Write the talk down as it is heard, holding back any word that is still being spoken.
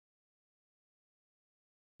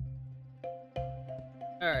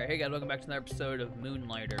Alright, hey guys, welcome back to another episode of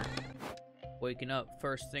Moonlighter. Waking up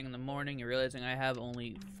first thing in the morning and realizing I have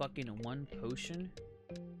only fucking one potion?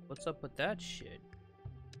 What's up with that shit?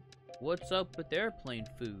 What's up with airplane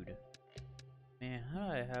food? Man, how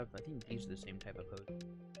do I have... I think these are the same type of potion.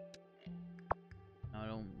 I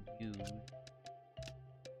don't use...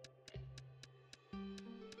 I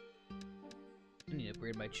need to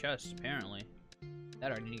upgrade my chest, apparently.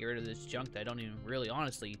 That or I need to get rid of this junk that I don't even really,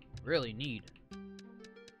 honestly, really need.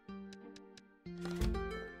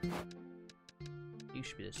 These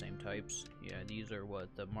should be the same types. Yeah, these are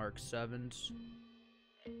what, the Mark 7s?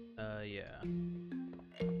 Yeah.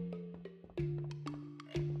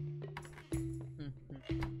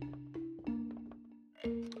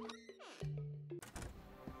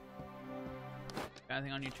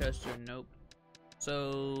 Anything on your chest or nope?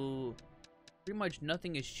 So, pretty much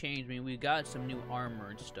nothing has changed. I mean, we got some new armor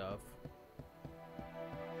and stuff.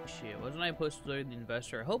 Shit, wasn't I supposed to learn the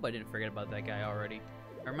investor? I hope I didn't forget about that guy already.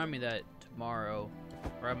 Remind me that tomorrow,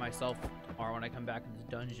 or myself tomorrow when I come back in this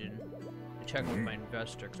dungeon, to check with my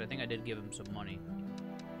investor, because I think I did give him some money.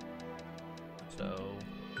 So...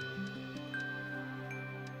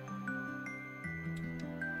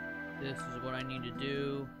 this is what I need to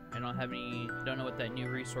do. I don't have any, don't know what that new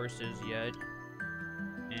resource is yet.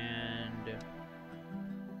 And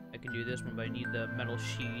I can do this one, but I need the metal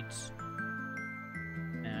sheets.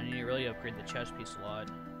 And I need to really upgrade the chest piece a lot.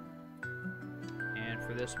 And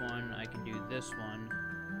for this one, I can do this one.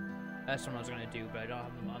 That's what I was gonna do, but I don't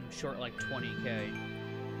have, I'm short like 20k.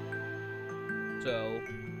 So,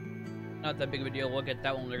 not that big of a deal. We'll get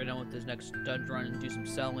that one. We're gonna with this next dungeon run and do some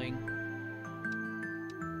selling.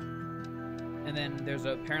 And then there's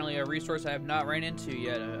apparently a resource I have not ran into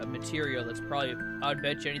yet, a material that's probably, I'd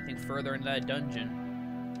bet you anything further in that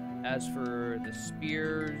dungeon. As for the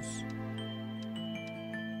spears...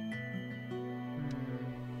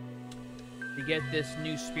 to get this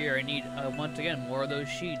new spear, I need, once again, more of those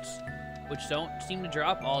sheets, which don't seem to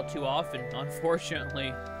drop all too often,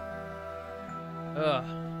 unfortunately. Ugh.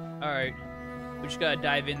 Alright. We just gotta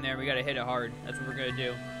dive in there, we gotta hit it hard. That's what we're gonna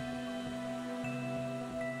do.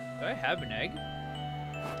 Do I have an egg?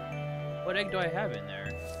 What egg do I have in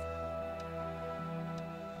there?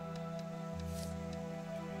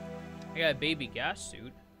 I got a baby gas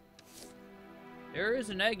suit. There is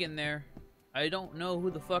an egg in there. I don't know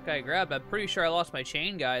who the fuck I grabbed. I'm pretty sure I lost my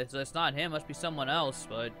chain guy, so that's not him. Must be someone else,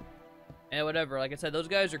 but... yeah, whatever. Like I said, those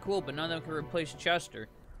guys are cool, but none of them can replace Chester.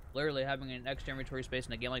 Literally, having an extra inventory space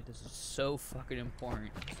in a game like this is so fucking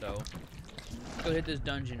important. So, let's go hit this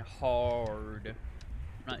dungeon hard.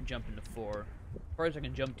 I'm not jumping to 4. First, I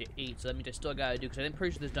can jump to 8, so that means I still gotta do, because I'm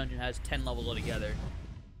pretty sure this dungeon has 10 levels altogether.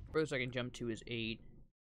 First, I can jump to is 8,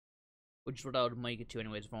 which is what I would make it to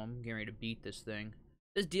anyways if I'm getting ready to beat this thing.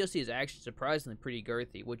 This DLC is actually surprisingly pretty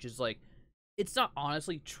girthy, which is like, it's not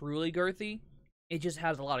honestly truly girthy, it just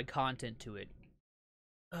has a lot of content to it.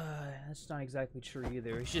 That's not exactly true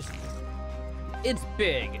either. It's just, it's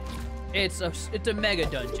big. It's a mega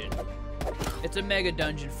dungeon. It's a mega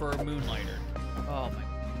dungeon for a Moonlighter. Oh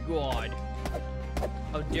my god.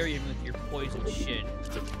 How dare you with your poison shit.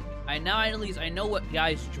 I know what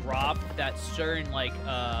guys drop that certain like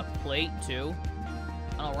plate too.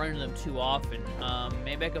 I don't run into them too often.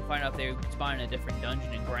 Maybe I can find out if they spawn in a different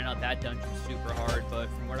dungeon and grind out that dungeon super hard, but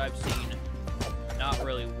from what I've seen, not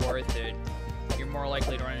really worth it. You're more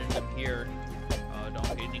likely to run into them here. Don't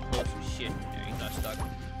get any closer. Shit. There, you got stuck.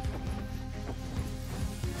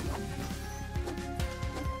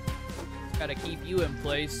 Gotta keep you in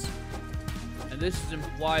place. And this is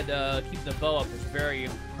why the keep the bow up is very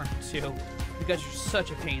important too. Because you're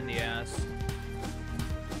such a pain in the ass.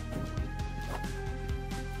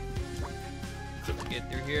 Get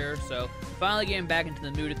through here. So finally getting back into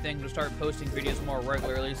the mood of things. We'll start posting videos more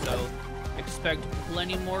regularly, so expect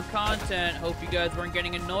plenty more content. Hope you guys weren't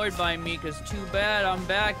getting annoyed by me, because too bad, I'm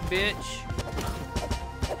back, bitch.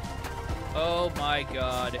 Oh my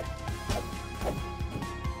god.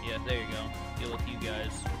 Yeah, there you go. Deal with you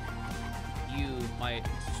guys. You, my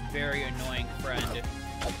very annoying friend.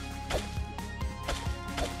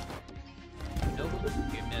 Nope.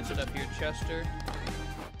 Give me that stuff here, Chester.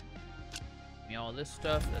 Give me all this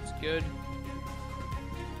stuff. That's good.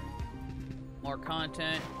 More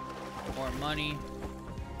content. More money.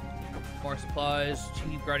 More supplies.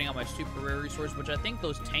 Keep grinding out my super rare resource, which I think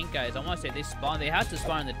those tank guys, I want to say they spawn. They have to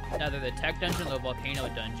spawn in the, either the tech dungeon or the volcano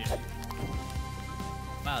dungeon.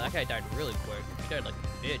 Wow, that guy died really quick. He died like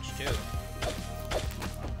a bitch, too.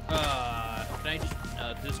 Can I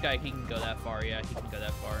just... this guy, he can go that far. Yeah, he can go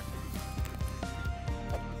that far.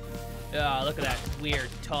 Ah, look at that weird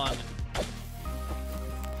tongue.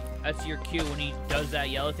 That's your cue when he does that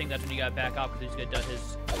yellow thing. That's when you gotta back off because he's gonna do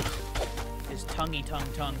his tongue.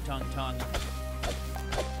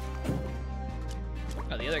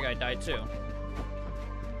 Oh, the other guy died too.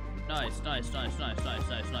 Nice.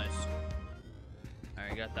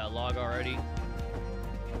 Alright, got that log already.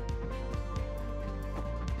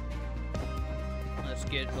 Let's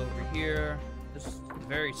get over here. This is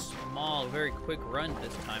very small, very quick run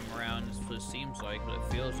this time around. This is what it seems like, what it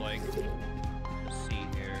feels like. Let's see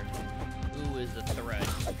here. Who is the threat?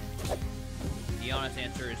 The honest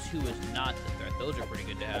answer is who is not the threat. Those are pretty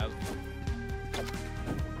good to have.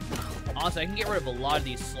 Honestly, I can get rid of a lot of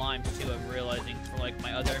these slimes too, I'm realizing, for like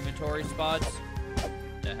my other inventory spots.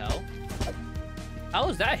 The hell? How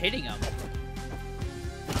is that hitting him?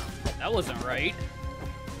 That wasn't right.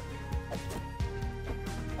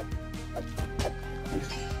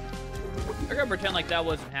 I'm gonna pretend like that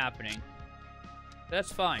wasn't happening.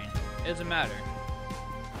 That's fine. It doesn't matter.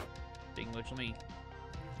 Speaking of which, let me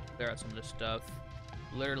clear out some of this stuff.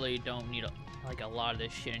 Literally don't need a lot of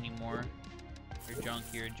this shit anymore. You're junk,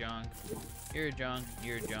 you're junk. You're junk,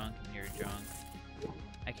 you're junk, and you're junk.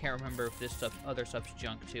 I can't remember if this stuff, other stuff's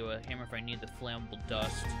junk too. A hammer if I need the flammable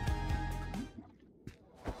dust.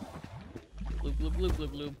 Bloop, bloop, bloop, bloop,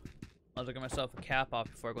 bloop. I'll get myself a cap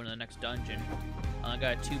off before I go into the next dungeon. I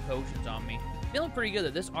got 2 potions on me. Feeling pretty good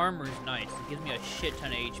that this armor is nice. It gives me a shit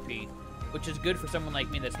ton of HP, which is good for someone like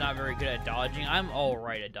me that's not very good at dodging. I'm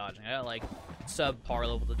alright at dodging. I got like subpar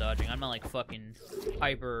levels of dodging. I'm not like fucking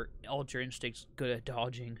hyper ultra instincts good at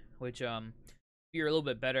dodging, which if you're a little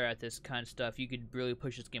bit better at this kind of stuff, you could really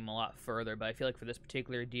push this game a lot further. But I feel like for this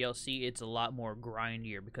particular DLC, it's a lot more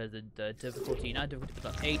grindier because the difficulty, not difficulty,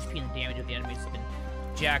 but the HP and the damage of the enemies has been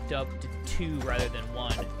jacked up to 2 rather than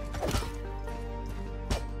 1.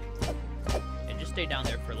 And just stay down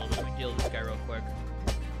there for a little bit. Let me deal with this guy real quick.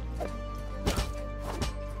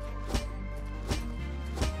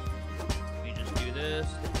 Let me just do this.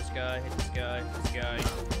 Hit this guy, hit this guy, hit this guy.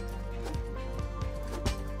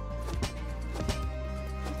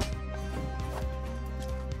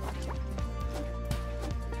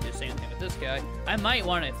 Do the same thing with this guy. I might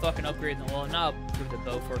want to fucking upgrade the wall, not upgrade the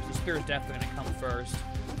bow first. The spear is definitely going to come first.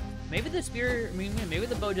 Maybe the spear, I mean, maybe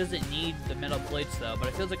the bow doesn't need the metal plates though, but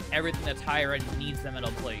it feels like everything that's higher end needs the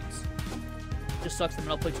metal plates. It just sucks the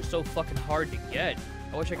metal plates are so fucking hard to get.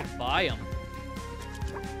 I wish I could buy them.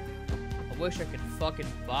 I wish I could fucking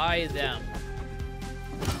buy them.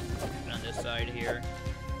 And on this side here.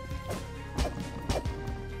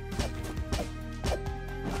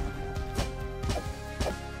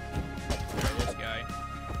 This guy.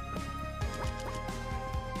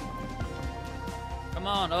 Come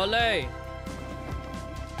on, ole!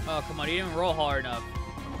 Oh, come on, you didn't roll hard enough.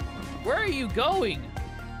 Where are you going?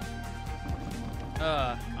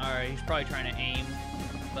 Alright, he's probably trying to aim.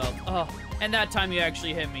 So, oh, and that time you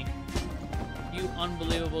actually hit me. You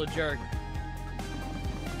unbelievable jerk.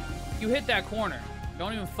 You hit that corner.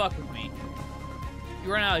 Don't even fuck with me.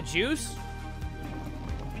 You run out of juice?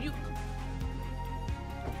 You...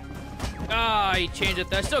 Ah, he changed it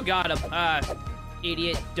there. I still got him. Ah,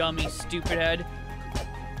 idiot, dummy, stupid head.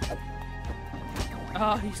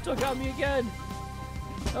 Ah, he still got me again.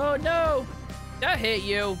 Oh no! That hit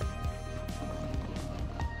you.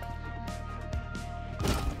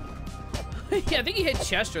 Yeah, I think he hit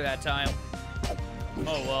Chester that time.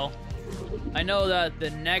 Oh well. I know that the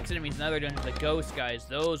next enemies in other dungeons, the ghost guys,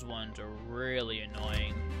 those ones are really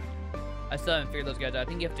annoying. I still haven't figured those guys out. I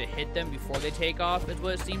think you have to hit them before they take off, is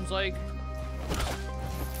what it seems like.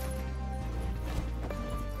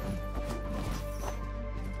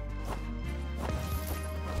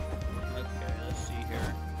 Okay, let's see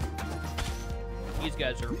here. These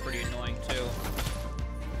guys are pretty annoying too.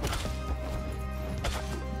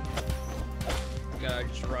 Gotta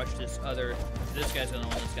just rush this other. This guy's the one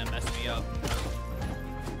that's gonna mess me up.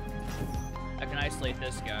 I can isolate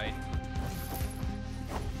this guy.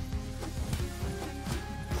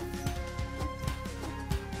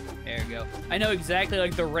 There we go. I know exactly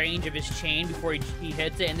like the range of his chain before he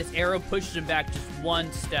hits it, and this arrow pushes him back just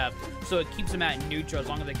 1 step, so it keeps him at neutral as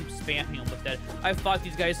long as I keep spamming him with that. I fought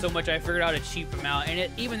these guys so much I figured out how to cheap him out,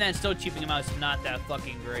 and even then, still cheaping him out is not that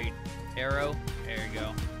fucking great. Arrow. There you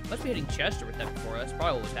go. Must be hitting Chester with that before. That's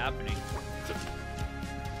probably what was happening.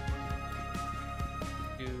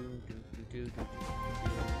 Is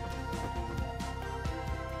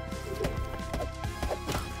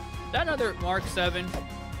that another Mark 7?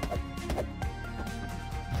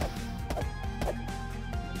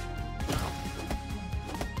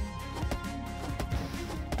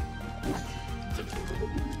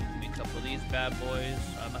 Give me a couple of these bad boys.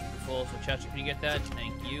 Must be full. So Chester, can you get that?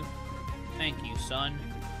 Thank you. Thank you, son.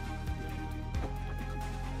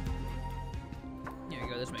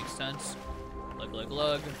 go, this makes sense. Lug, lug,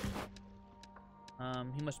 lug.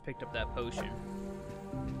 He must have picked up that potion.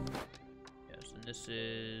 Yes, and this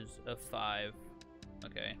is a 5.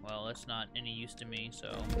 Okay, well, that's not any use to me,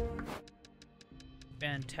 so...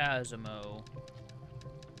 Phantasmo.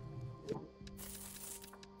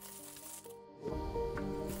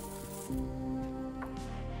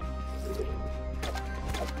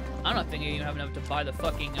 I'm not thinking you have enough to buy the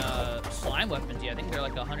fucking slime weapons yet. I think they're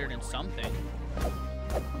like 100 and something.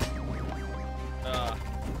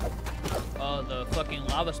 Oh, the fucking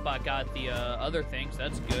lava spot got the other things.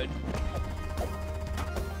 That's good.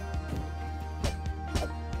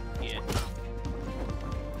 Yeah.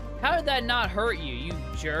 How did that not hurt you, you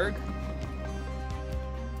jerk?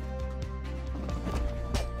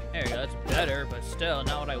 There you go. That's better, but still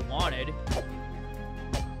not what I wanted.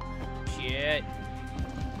 Shit.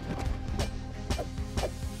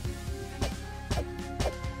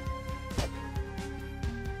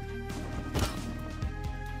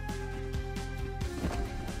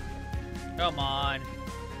 Come on.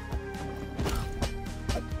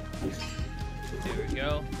 There we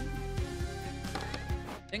go.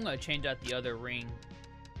 I think I'm gonna change out the other ring.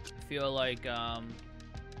 I feel like the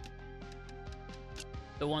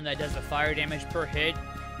one that does the fire damage per hit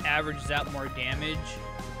averages out more damage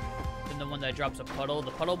than the one that drops a puddle. The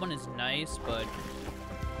puddle one is nice, but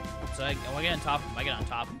it's like when I get on top of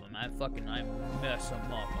him, I mess him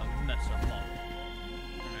up.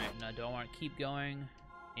 Alright, now do I want to keep going?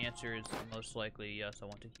 The answer is most likely yes, I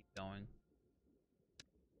want to keep going.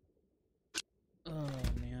 Oh,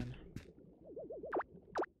 man.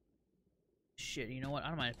 Shit, you know what?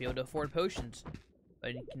 I might be able to afford potions.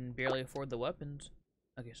 But I can barely afford the weapons.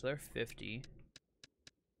 Okay, so they're 50.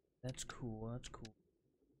 That's cool, that's cool.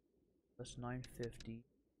 Plus 950.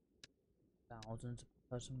 Thousands,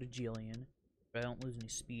 plus a bajillion. But I don't lose any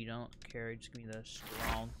speed, I don't care, just give me the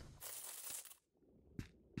strength.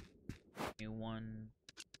 Give me one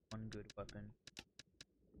good weapon.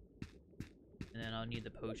 And then I'll need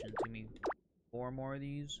the potion. Give me 4 more of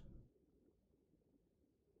these.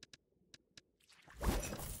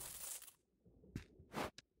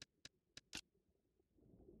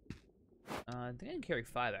 I think I can carry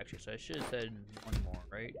 5 actually, so I should have said 1 more,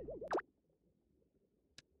 right?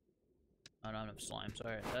 I don't have enough slime, so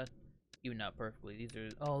alright, that evened out perfectly. These are,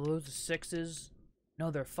 oh, those are 6s?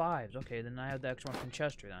 No, they're 5s. Okay, then I have the extra one from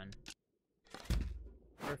Chester then.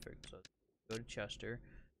 Perfect, so go to Chester.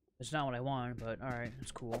 It's not what I want, but alright,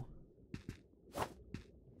 it's cool.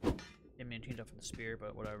 Didn't mean to change up for the spear,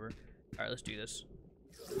 but whatever. Alright, let's do this.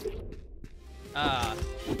 Ah.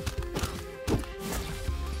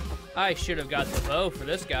 I should have got the bow for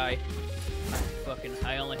this guy.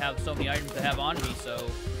 I only have so many items to have on me, so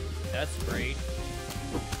that's great.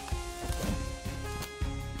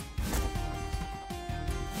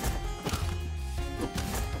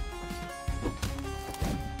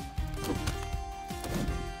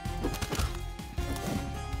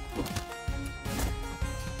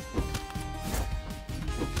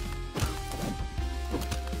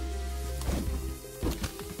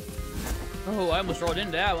 Oh, I almost rolled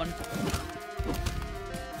into that one.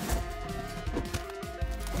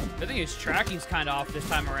 I think his tracking's kind of off this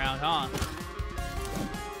time around, huh?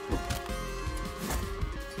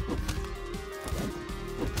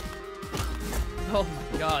 Oh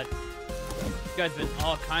my god. This guy's been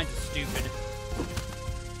all kinds of stupid.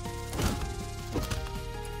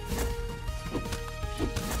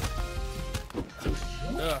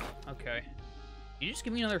 Ugh, okay. Can you just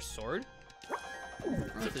give me another sword? I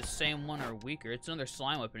don't know if it's the same one or weaker. It's another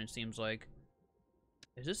slime weapon, it seems like.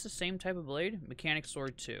 Is this the same type of blade? Mechanic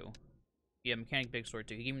sword 2. Yeah, mechanic big sword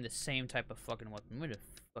 2. He gave me the same type of fucking weapon. What a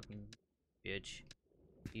fucking bitch.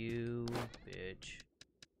 You bitch.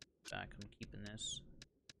 Back, I'm keeping this.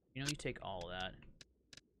 You know, you take all of that.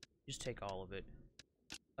 Just take all of it.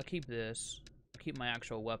 I'll keep this. I'll keep my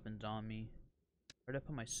actual weapons on me. Where'd I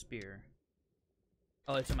put my spear?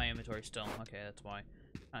 Oh, it's in my inventory still. Okay, that's why.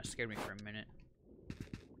 Kinda scared me for a minute.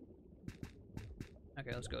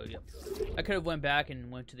 Okay, let's go. Yep. I could have went back and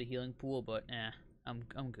went to the healing pool, but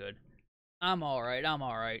I'm good. I'm alright, I'm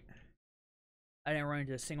alright. I didn't run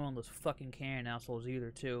into a single one of those fucking cannon assholes either,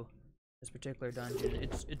 too. This particular dungeon.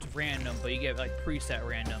 It's random, but you get like preset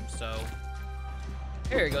random, so.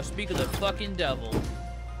 There you go, speak of the fucking devil.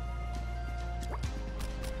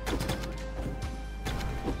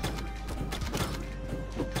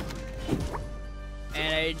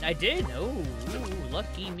 And I did. Oh,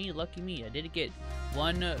 lucky me, lucky me. I did get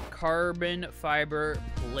 1 carbon fiber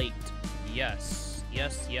plate. Yes,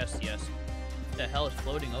 yes, yes, yes. What the hell is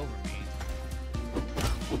floating over me?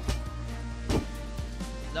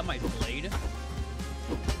 Is that my blade?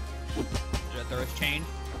 Did I throw his chain?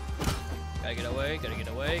 Gotta get away, gotta get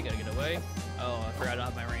away, gotta get away. Oh, I forgot I don't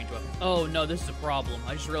have my range weapon. Oh no, this is a problem.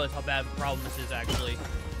 I just realized how bad of a problem this is, actually.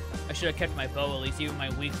 I should have kept my bow, at least, even my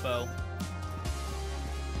weak bow.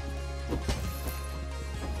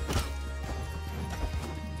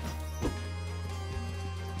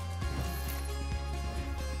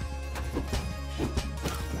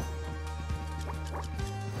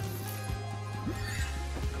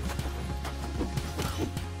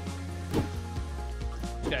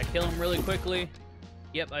 Gotta kill him really quickly.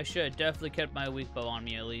 Yep, I should have definitely kept my weak bow on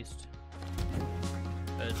me at least.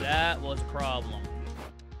 Because that was a problem.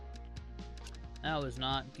 That was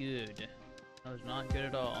not good. That was not good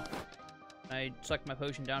at all. Can I suck my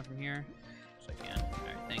potion down from here? Yes, I can.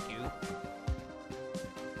 Alright, thank you.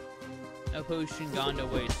 No potion gone to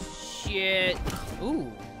waste. Shit!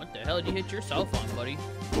 Ooh, what the hell did you hit yourself on, buddy?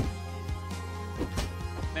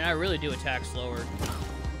 Man, I really do attack slower.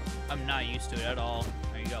 I'm not used to it at all.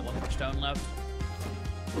 You got one more stone left.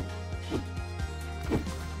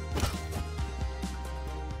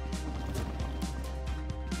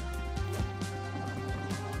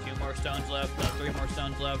 Two more stones left. 3 more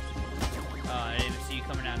stones left. I didn't even see you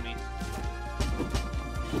coming at me.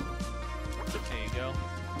 There you go.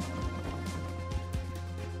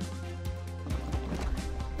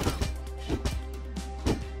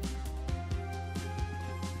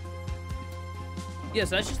 Yes,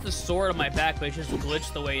 that's just the sword on my back, but it's just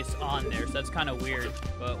glitched the way it's on there, so that's kind of weird,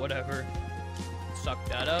 but whatever. Suck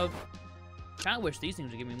that up. Kind of wish these things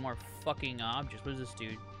would give me more fucking objects. What does this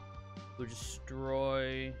do? We'll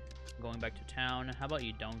destroy. Going back to town. How about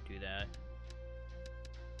you don't do that?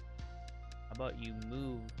 How about you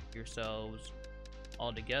move yourselves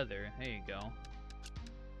all together? There you go.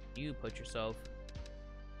 You put yourself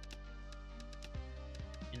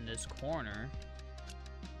in this corner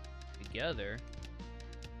together.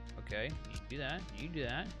 Okay, you do that, you do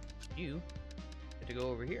that, you get to go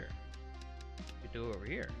over here. Get to go over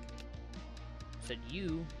here. I said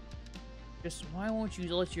you, just why won't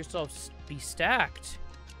you let yourself be stacked?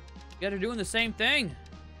 You guys are doing the same thing.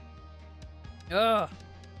 Ugh.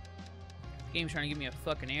 This game's trying to give me a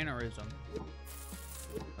fucking aneurysm.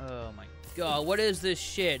 Oh my god, what is this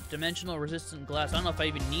shit? Dimensional resistant glass. I don't know if I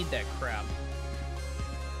even need that crap.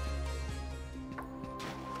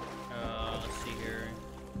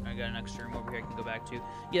 I got an extra room over here I can go back to.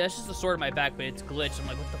 Yeah, that's just the sword in my back, but it's glitched. I'm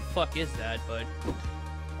like, what the fuck is that? But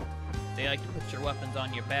they like to put your weapons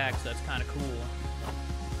on your back, so that's kind of cool.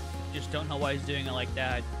 Just don't know why he's doing it like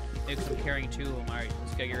that. Maybe because I'm carrying 2 of them. Alright,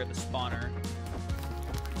 let's get rid of the spawner.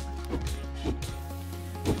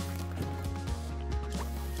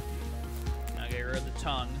 Now get rid of the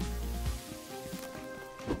tongue.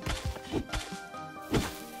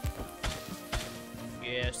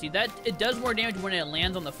 Yeah, see that it does more damage when it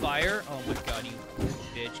lands on the fire. Oh my god, you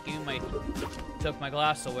bitch! Give me my took my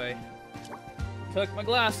glass away. Took my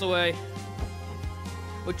glass away,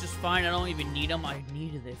 which is fine. I don't even need them. I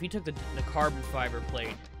needed it. If he took the carbon fiber plate,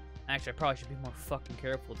 actually, I probably should be more fucking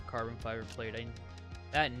careful with the carbon fiber plate.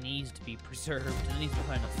 That needs to be preserved. It needs to be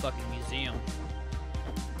put in a fucking museum.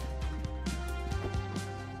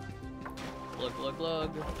 Glug glug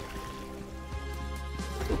glug.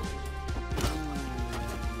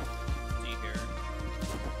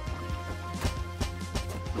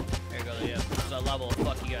 Yeah, so that level will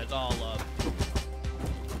fuck you guys all up.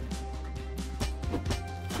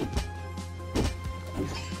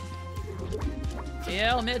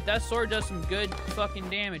 Yeah, I'll admit, that sword does some good fucking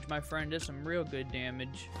damage, my friend. Does some real good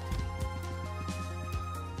damage.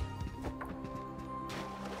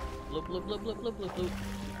 Bloop, bloop, bloop, bloop, bloop, bloop, bloop.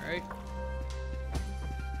 Alright.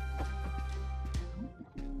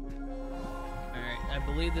 Alright, I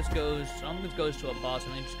believe this goes... I don't think this goes to a boss.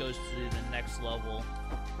 I think it just goes to the next level.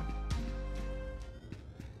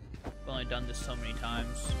 I've only done this so many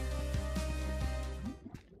times.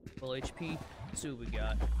 Full HP. Let's see what we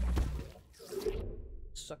got.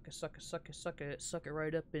 Suck it, suck it, suck it, suck it. Suck it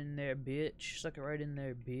right up in there, bitch. Suck it right in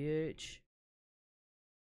there, bitch.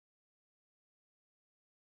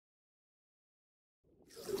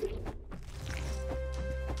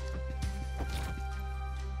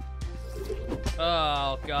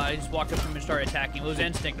 Oh god, I just walked up to him and started attacking. It was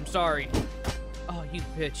instinct, I'm sorry. Oh, you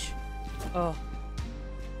bitch. Oh.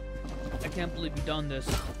 I can't believe you done this.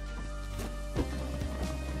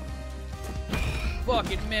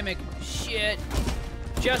 Fucking mimic. Shit.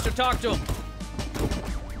 Jester, talk to him.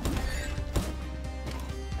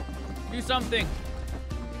 Do something.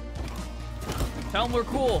 Tell him we're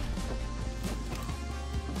cool.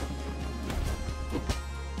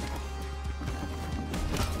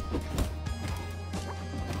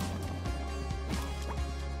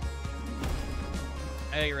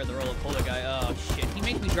 Hey, you're at the roller puller guy. Oh, shit. He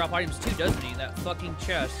makes me drop items too, doesn't he? That fucking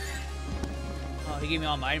chest. Oh, he gave me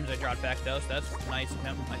all my items I dropped back, though, so that's nice of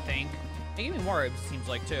him, I think. He gave me more items, it seems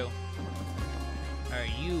like, too.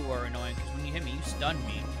 Alright, you are annoying, because when you hit me, you stun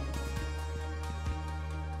me.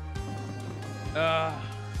 Oh,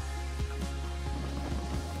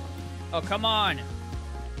 come on!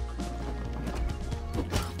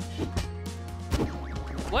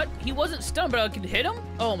 What? He wasn't stunned, but I could hit him?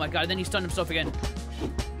 Oh my god, then he stunned himself again.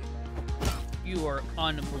 You are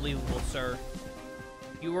unbelievable, sir.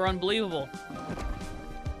 You were unbelievable.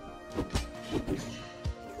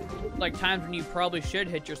 Like times when you probably should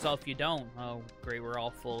hit yourself, you don't. Oh, great, we're all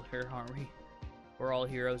full here, aren't we? We're all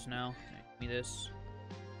heroes now. Okay, give me this.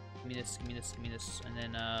 Give me this, give me this, give me this. And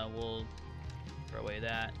then, we'll throw away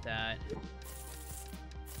that.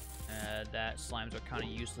 That slimes are kind of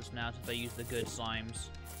useless now since I use the good slimes.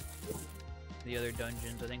 The other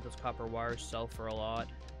dungeons, I think those copper wires sell for a lot.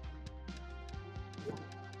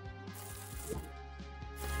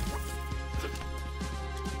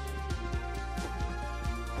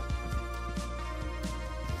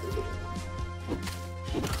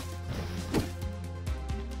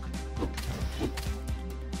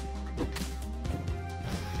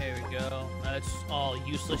 There we go. That's all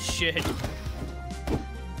useless shit.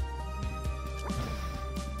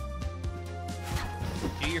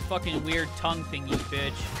 Do your fucking weird tongue thing, you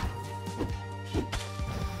bitch.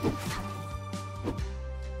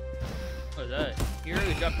 What is that? Here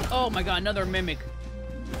we go. Oh my god, another mimic.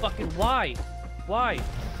 Fucking why? Why?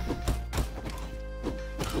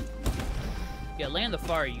 Yeah, land the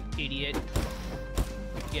fire, you idiot.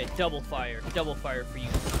 Yeah, double fire. Double fire for you,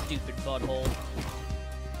 stupid butthole.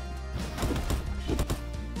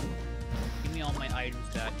 Give me all my items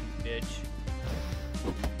back, you bitch.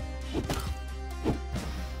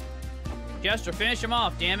 Jester, finish him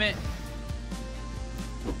off, damn it.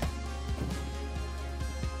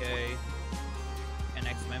 Okay. And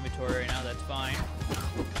next to my inventory right now, that's fine.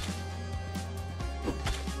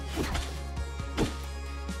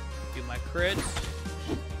 Do my crits.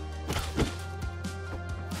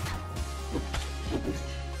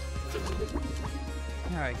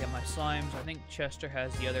 Alright, get my slimes. I think Chester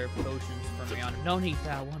has the other potions for me on him. No need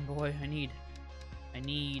that one, boy. I need,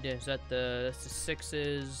 is that that's the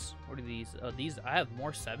 6s? What are these? Oh, these, I have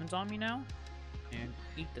more 7s on me now? And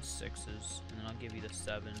eat the 6s, and then I'll give you the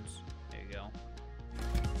 7s. There you go.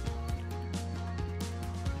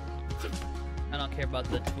 I don't care about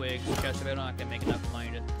the twigs, Chester, I'm not gonna make enough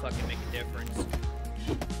money to fucking make a difference.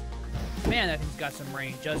 Man, that thing's got some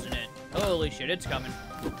range, doesn't it? Holy shit, it's coming.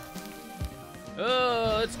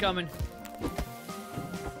 Oh, it's coming.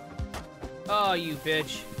 Oh, you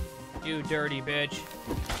bitch. You dirty bitch.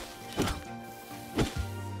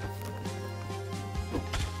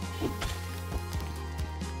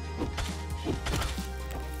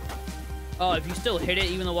 Oh, if you still hit it,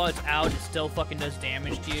 even though while it's out, it still fucking does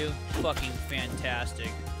damage to you. Fucking fantastic.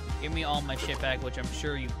 Give me all my shit back, which I'm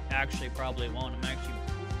sure you actually probably won't. I'm actually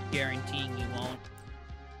guaranteeing you won't.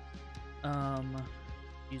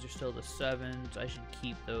 These are still the 7s. I should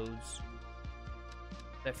keep those.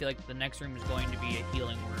 I feel like the next room is going to be a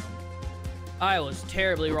healing room. I was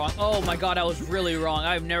terribly wrong. Oh my god, I was really wrong.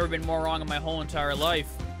 I've never been more wrong in my whole entire life.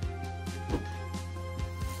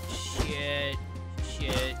 Shit.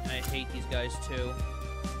 Shit. I hate these guys too.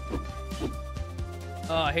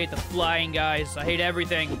 Oh, I hate the flying guys. I hate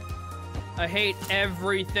everything. I hate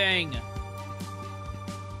everything.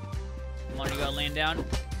 Come on, you gotta land down.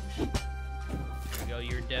 There we go,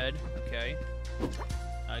 you're dead. Okay.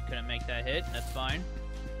 I couldn't make that hit. That's fine.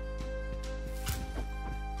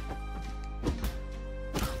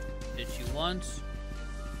 Hit you once.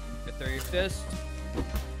 Go through your fist.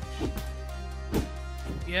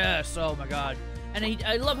 Yes, oh my god. And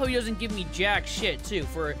I love how he doesn't give me jack shit, too.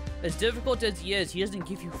 For as difficult as he doesn't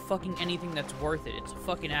give you fucking anything that's worth it. It's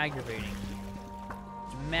fucking aggravating.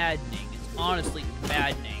 It's maddening. It's honestly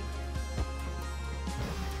maddening.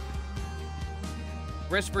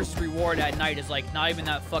 Risk versus reward at night is, like, not even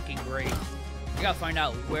that fucking great. I gotta find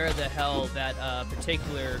out where the hell that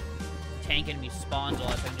particular tank enemy spawns a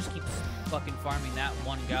lot, so I can just keep fucking farming that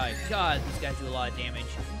one guy. God, these guys do a lot of damage.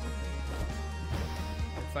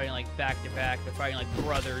 They're fighting like back to back. They're fighting like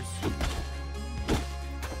brothers.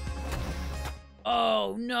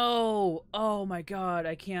 Oh no! Oh my god,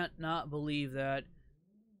 I can't not believe that.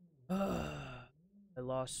 I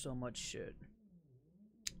lost so much shit.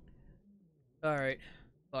 Alright.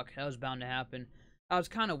 Fuck, that was bound to happen. I was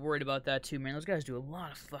kind of worried about that too, man. Those guys do a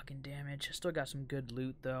lot of fucking damage. I still got some good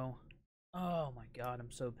loot, though. Oh my god, I'm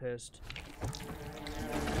so pissed.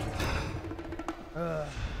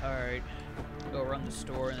 Alright. Go run the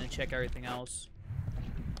store and then check everything else.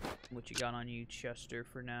 What you got on you, Chester,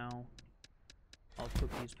 for now. I'll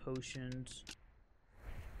cook these potions.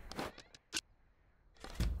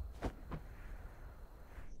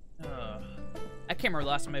 I can't remember the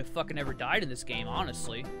last time I fucking ever died in this game,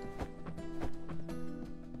 honestly.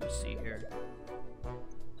 Let's see here.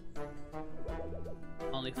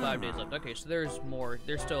 Only 5 days left. Okay, so there's more.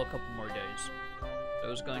 There's still a couple more days. So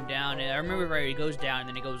it was going down, and I remember right, it goes down, and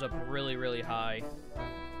then it goes up really, really high.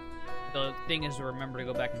 The thing is to remember to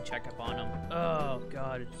go back and check up on them. Oh,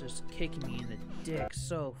 God, it's just kicking me in the dick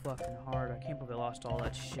so fucking hard. I can't believe I lost all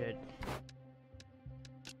that shit.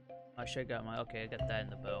 I should have got my... Okay, I got that in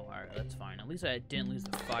the bow. Alright, that's fine. At least I didn't lose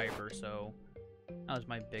the fiber, so... That was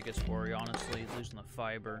my biggest worry, honestly, is losing the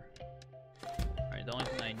fiber. Alright, the only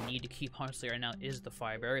thing I need to keep, honestly, right now is the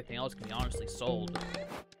fiber. Everything else can be honestly sold.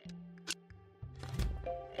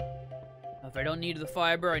 If I don't need the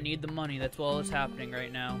fiber, I need the money. That's all that's happening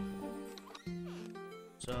right now.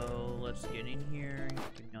 So, let's get in here.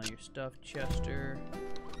 Give me all your stuff, Chester.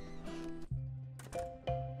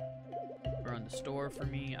 Run the store for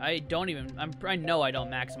me. I don't even... I know I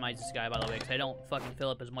don't maximize this guy, by the way, because I don't fucking fill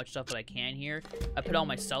up as much stuff that I can here. I put all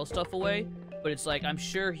my sell stuff away, but it's like, I'm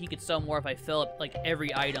sure he could sell more if I fill up, like,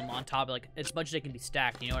 every item on top, like, as much as they can be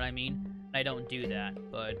stacked, you know what I mean? I don't do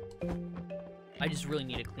that, but... I just really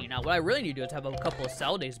need to clean out. What I really need to do is have a couple of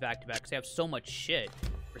sell days back-to-back, because I have so much shit,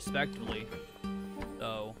 respectively.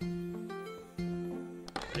 So...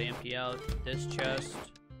 Did I empty out this chest?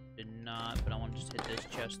 Did not, but I want to just hit this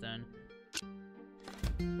chest then.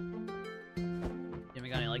 Then we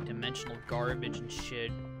got any, like, dimensional garbage and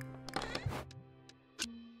shit.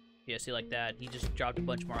 Yeah, see, like that. He just dropped a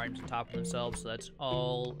bunch more items on top of themselves, so that's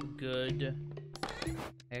all good.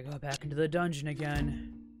 I go back into the dungeon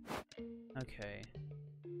again. Okay.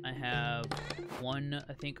 I have one,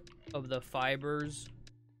 I think, of the fibers.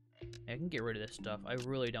 I can get rid of this stuff. I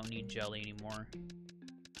really don't need jelly anymore.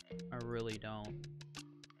 I really don't.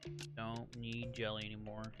 Don't need jelly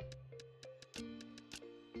anymore.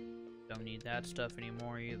 Don't need that stuff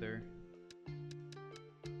anymore either.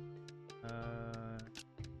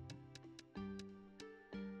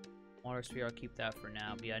 Water sphere, I'll keep that for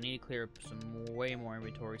now. But yeah, I need to clear up some way more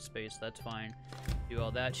inventory space. That's fine. Do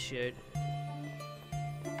all that shit.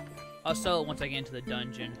 I'll sell it once I get into the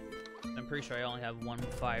dungeon. I'm pretty sure I only have one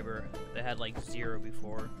fiber. I had like 0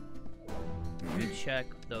 before. Let me check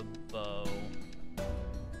the bow.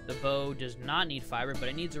 The bow does not need fiber, but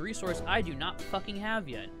it needs a resource I do not fucking have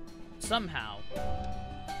yet. Somehow.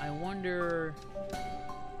 I wonder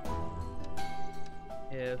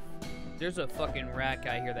if there's a fucking rat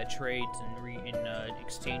guy here that trades and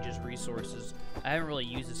exchanges resources. I haven't really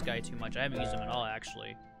used this guy too much. I haven't used him at all,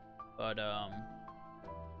 actually. But,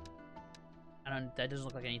 that doesn't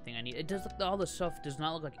look like anything I need. It does look, all this stuff does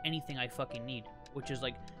not look like anything I fucking need. Which is,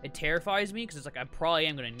 like, it terrifies me, because it's like, I probably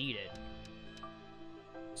am gonna need it.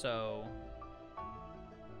 So...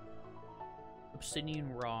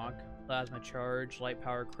 Obsidian rock, plasma charge, light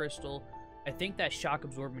power crystal. I think that shock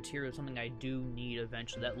absorb material is something I do need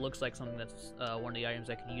eventually. That looks like something that's one of the items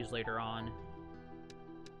I can use later on.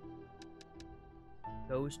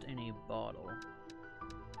 Ghost in a bottle.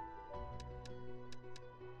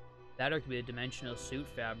 That or it could be a dimensional suit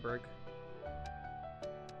fabric.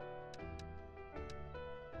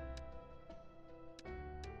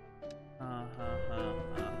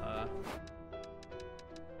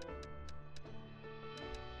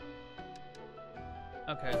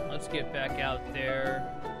 Okay, let's get back out there.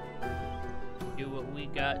 Do what we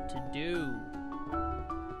got to do.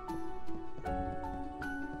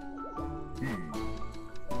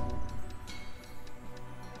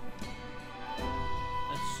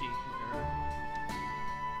 Let's see here.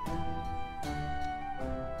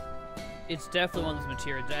 It's definitely one of those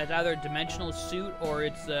materials. It's either a dimensional suit or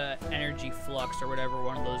it's energy flux or whatever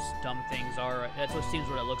one of those dumb things are. That's what seems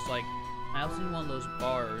what it looks like. I also need one of those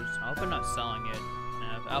bars. I hope I'm not selling it.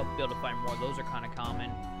 I'll be able to find more. Those are kind of common.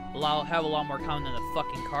 Have a lot more common than the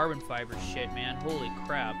fucking carbon fiber shit, man. Holy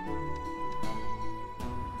crap.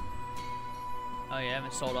 Oh yeah, I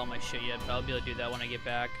haven't sold all my shit yet, but I'll be able to do that when I get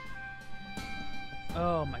back.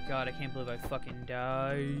 Oh my god, I can't believe I fucking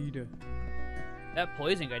died. That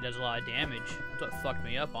poison guy does a lot of damage. That's what fucked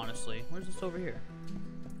me up, honestly. Where's this over here?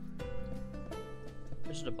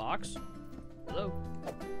 This is a box? Hello?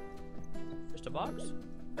 Just a box?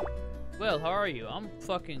 Well, how are you? I'm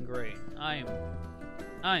fucking great. I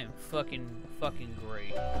am fucking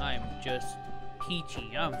great. I'm just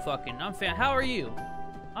peachy. I'm how are you?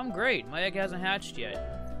 I'm great. My egg hasn't hatched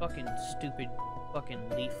yet. Fucking stupid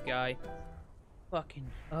fucking leaf guy. Fucking,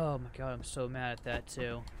 oh my god, I'm so mad at that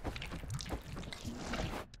too.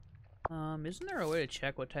 Isn't there a way to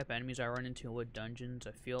check what type of enemies I run into in what dungeons?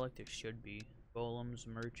 I feel like there should be. Golems,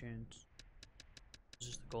 merchants. This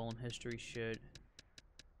is the golem history shit.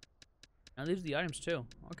 Now these are the items too.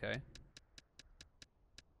 Okay.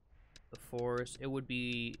 The forest. It would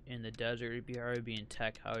be in the desert. It'd be already be in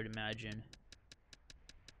tech, I would imagine.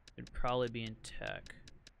 It'd probably be in tech.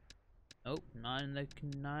 Nope, not in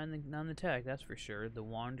the tech, that's for sure. The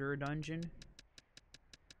Wanderer dungeon.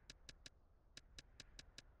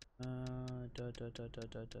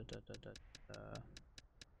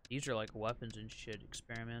 These are like weapons and shit.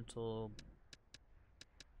 Experimental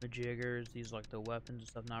majiggers. These are like the weapons and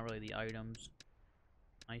stuff, not really the items.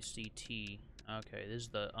 ICT. Okay, this is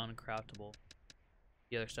the uncraftable.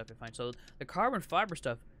 The other stuff I find. So the carbon fiber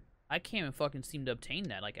stuff, I can't even fucking seem to obtain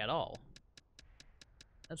that, like, at all.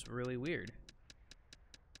 That's really weird.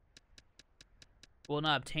 Well,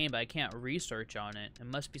 not obtain, but I can't research on it. It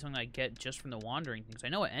must be something I get just from the wandering things. I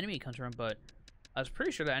know what enemy it comes from, but I was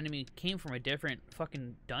pretty sure that enemy came from a different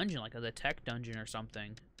fucking dungeon, like the tech dungeon or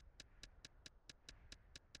something.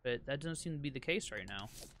 But that doesn't seem to be the case right now.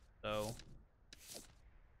 So,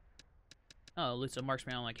 oh, at least it marks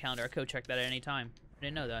me on my calendar. I could check that at any time. I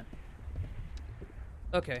didn't know that.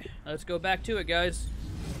 Okay, let's go back to it, guys.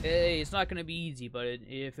 Hey, it's not gonna be easy, but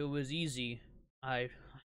if it was easy, I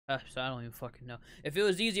don't even fucking know. If it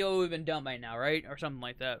was easy, it would have been done by now, right? Or something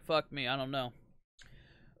like that. Fuck me, I don't know.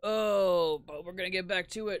 Oh, but we're gonna get back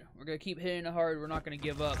to it. We're gonna keep hitting it hard. We're not gonna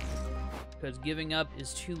give up. Because giving up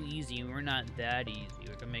is too easy, and we're not that easy.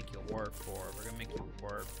 We're gonna make you work for it. We're gonna make you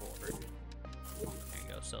work for it. There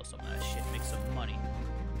you go, sell some of that shit, make some money.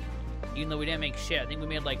 Even though we didn't make shit, I think we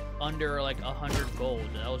made like under like 100 gold.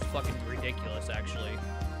 That was fucking ridiculous, actually.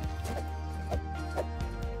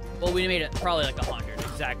 Well, we made it probably like 100,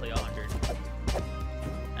 exactly 100.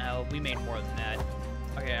 We made more than that.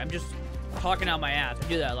 Okay, I'm just talking out my ass. I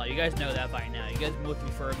do that a lot. You guys know that by now. You guys have been with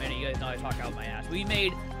me for a minute. You guys know I talk out my ass. We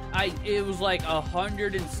made, it was like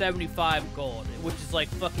 175 gold, which is like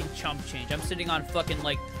fucking chump change. I'm sitting on fucking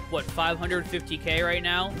like, what, 550k right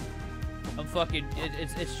now? I'm fucking,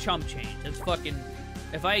 it's chump change. It's fucking,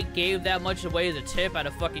 if I gave that much away as a tip out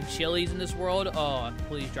of fucking Chili's in this world, oh,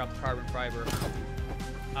 please drop the carbon fiber.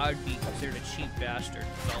 I would be considered a cheap bastard,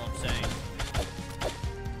 that's all I'm saying.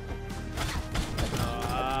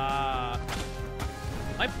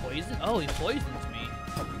 Am I poisoned? Oh, he poisons me.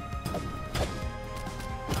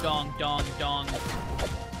 Dong, dong, dong.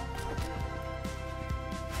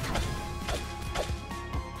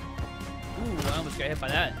 Ooh, I almost got hit by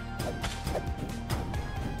that.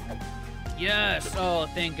 Yes! Oh,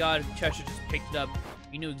 thank God. Chester just picked it up.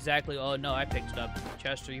 You knew exactly. Oh, no, I picked it up.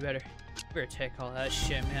 Chester, you better take all that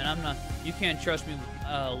shit, man. I'm not. You can't trust me with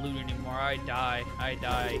loot anymore. I die. I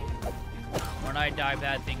die. When I die,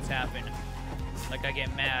 bad things happen. Like, I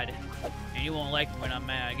get mad. And you won't like me when I'm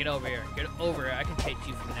mad. Get over here. Get over here. I can take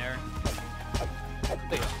you from there.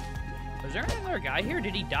 Wait. Was there another guy here?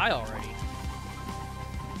 Did he die already?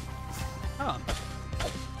 Huh.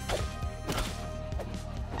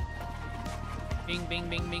 Bing, bing,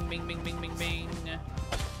 bing, bing, bing, bing, bing, bing, bing.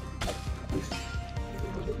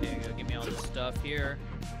 There you go. Give me all this stuff here.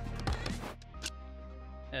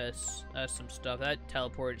 That's some stuff. That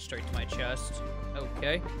teleported straight to my chest.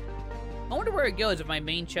 Okay. I wonder where it goes if my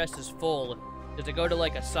main chest is full. Does it go to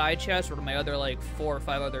like a side chest or to my other like 4 or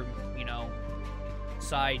 5 other, you know,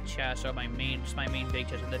 side chests, or just my main big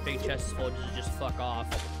chest? If the big chest is full, does it just fuck off?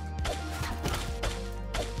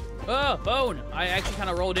 Oh, bone! I actually kind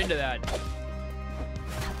of rolled into that.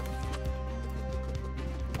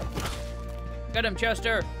 Get him,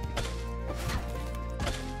 Chester!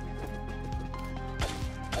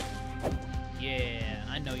 Yeah,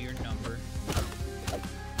 I know your number.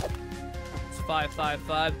 It's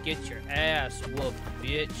 555. Get your ass whooped,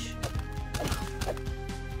 bitch.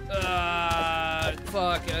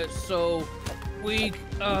 Fuck, it's so weak.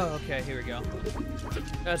 Oh, okay, here we go.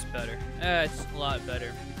 That's better. That's a lot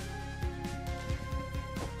better.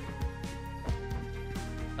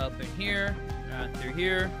 Up in here, right through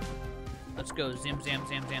here. Let's go. Zam, zam,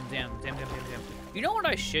 zam, zam, zam, zam, zam, zam, zam. You know what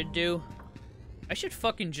I should do? I should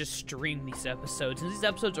fucking just stream these episodes. And these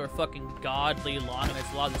episodes are fucking godly long, and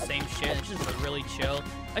it's a lot of the same shit. It's just really chill.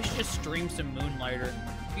 I should just stream some Moonlighter.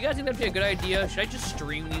 You guys think that'd be a good idea? Should I just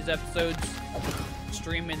stream these episodes?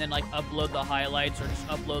 Stream and then like upload the highlights, or just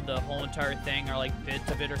upload the whole entire thing, or like bits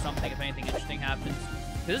of it or something if anything interesting happens.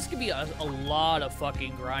 Because this could be a lot of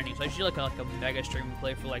fucking grinding. So I should do like a mega stream and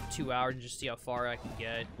play for like 2 hours and just see how far I can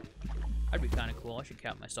get. That'd be kind of cool. I should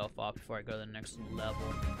cap myself off before I go to the next level.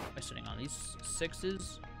 Am I sitting on these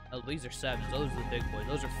 6s? Oh, these are 7s. Those are the big boys.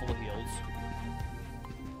 Those are full heals.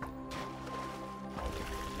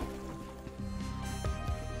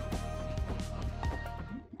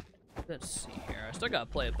 Let's see here. I still gotta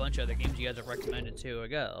play a bunch of other games you guys have recommended too. I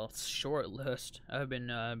got a short list. I've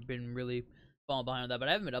been really falling behind on that, but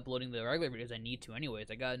I haven't been uploading the regular videos I need to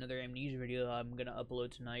anyways. I got another Amnesia video I'm gonna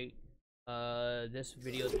upload tonight. This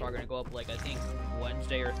video is probably gonna go up like, I think,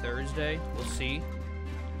 Wednesday or Thursday. We'll see.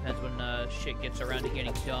 Depends when shit gets around to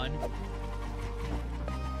getting done.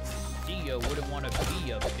 See ya, wouldn't wanna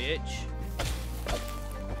be a bitch.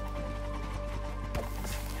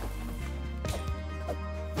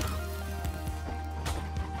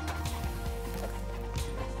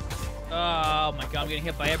 Oh my god, I'm getting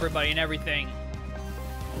hit by everybody and everything.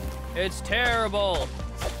 It's terrible.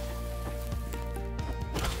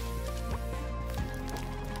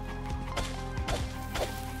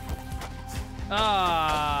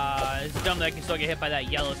 It's dumb that I can still get hit by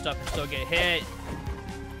that yellow stuff and still get hit.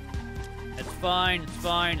 It's fine, it's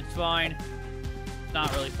fine, it's fine. It's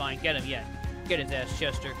not really fine. Get him, yeah. Get his ass,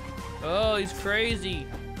 Chester. Oh, he's crazy.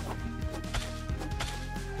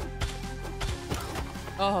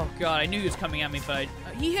 Oh god, I knew he was coming at me, but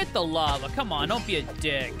he hit the lava. Come on, don't be a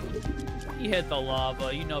dick. He hit the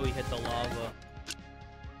lava. You know he hit the lava.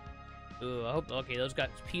 Ooh, I hope. Okay, those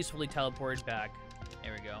got peacefully teleported back.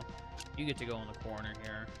 There we go. You get to go in the corner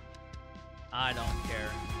here. I don't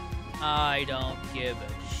care. I don't give a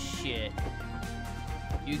shit.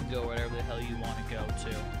 You can go wherever the hell you want to go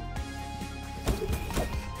to.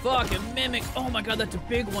 Fucking mimic. Oh my god, that's a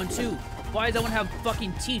big one too. Why does that one have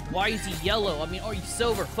fucking teeth? Why is he yellow? I mean, oh, he's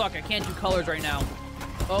silver. Fuck, I can't do colors right now.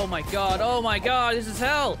 Oh my god, this is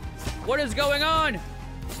hell. What is going on?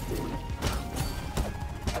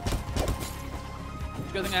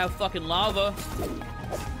 Good thing I have fucking lava.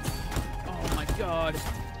 Oh my god.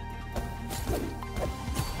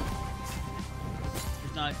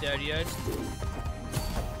 He's not dead yet.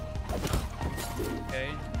 Okay.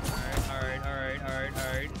 Alright.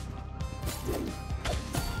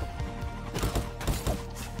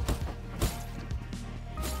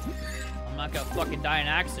 I'm not gonna fucking die in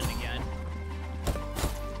an accident again.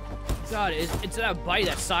 God, it's that bite,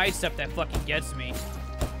 that sidestep that fucking gets me.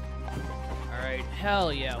 Alright,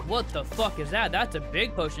 hell yeah. What the fuck is that? That's a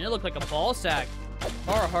big potion. It looked like a ball sack.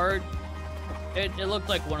 Or a heart. It looked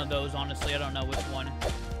like one of those, honestly. I don't know which one.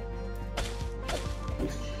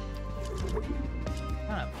 What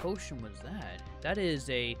kind of potion was that? That is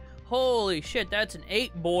a... Holy shit, that's an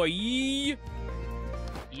 8, boy.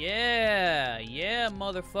 Yeah,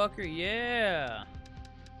 motherfucker, yeah.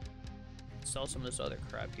 Sell some of this other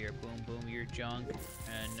crap here. Boom, boom, you're junk.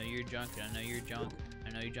 And I know you're junk, and I know you're junk.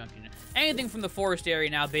 I know you're junk. Anything from the forest area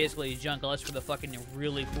now basically is junk, unless for the fucking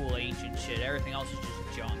really cool ancient shit. Everything else is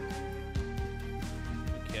just junk.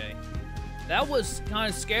 Okay. That was kind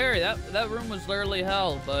of scary. That room was literally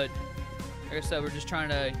hell, but like I said, we're just trying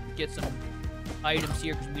to get some items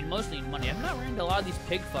here, because we mostly need money. I've not ran into a lot of these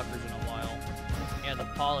pig fuckers in a while. Yeah, the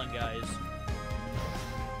pollen guys.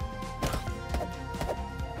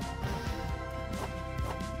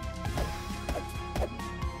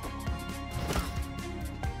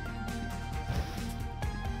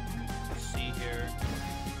 Let's see here.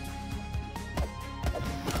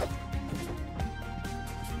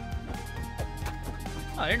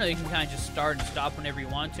 Oh, I didn't know you can kind of just start and stop whenever you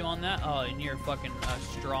want to on that. Oh, and you're fucking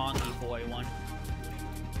strong boy one.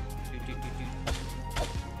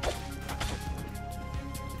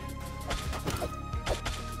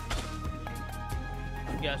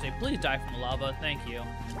 You gotta say, please die from the lava. Thank you.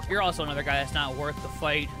 You're also another guy that's not worth the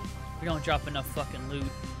fight. We don't drop enough fucking loot.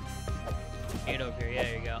 Get over here. Yeah,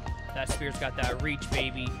 there you go. That spear's got that reach,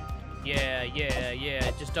 baby. Yeah.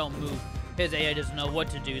 Just don't move. His AI doesn't know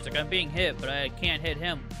what to do. He's like, I'm being hit, but I can't hit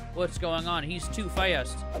him. What's going on? He's too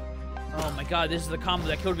fast. Oh my god, this is the combo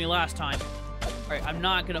that killed me last time. Alright, I'm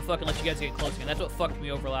not gonna fucking let you guys get close again. That's what fucked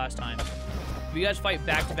me over last time. If you guys fight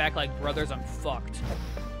back to back like brothers, I'm fucked.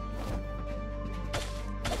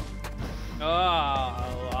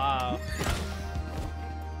 Oh, wow.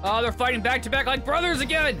 Oh, they're fighting back to back like brothers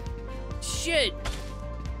again! Shit!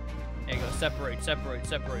 There you go, separate.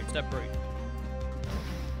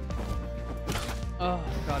 Oh,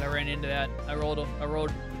 God, I ran into that. I rolled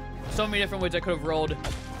so many different ways I could have rolled.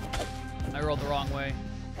 I rolled the wrong way.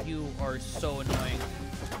 You are so annoying.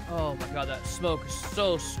 Oh my god, that smoke is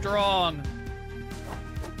so strong.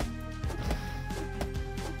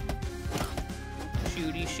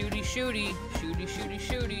 Shooty.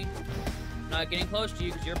 Not getting close to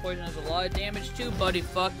you because your poison has a lot of damage too, buddy.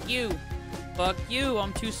 Fuck you.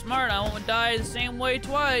 I'm too smart. I won't die the same way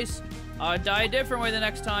twice. I'll die a different way the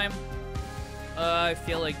next time. I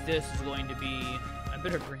feel like this is going to be... I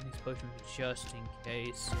better bring these potions just in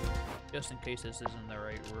case. Just in case this isn't the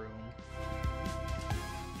right room.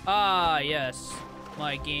 Ah, yes.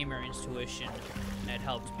 My gamer intuition. That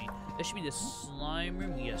helped me. This should be the slime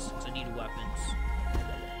room? Yes, because I need weapons.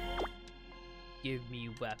 Give me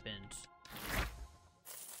weapons.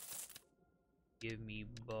 Give me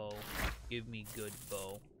bow. Give me good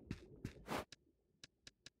bow.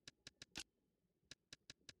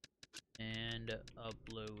 And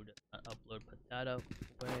upload. Put that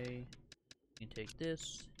away. You can take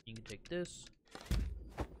this. You can take this.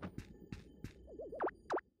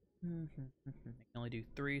 I can only do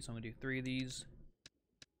 3, so I'm gonna do 3 of these.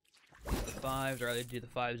 The 5s, or rather do the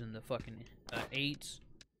 5s and the fucking 8s.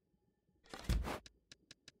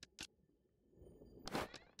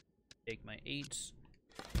 Take my 8s.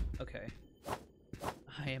 Okay.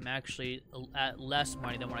 I am actually at less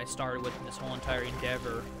money than when I started with this whole entire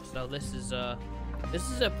endeavor. So this is a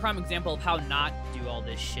prime example of how not to do all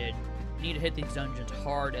this shit. I need to hit these dungeons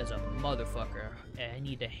hard as a motherfucker. And I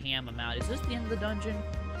need to ham them out. Is this the end of the dungeon?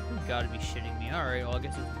 You gotta be shitting me. Alright, well I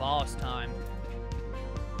guess it's boss time.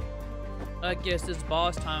 I guess it's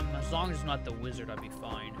boss time. As long as it's not the wizard, I'll be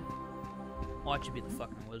fine. Watch it be the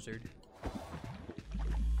fucking wizard.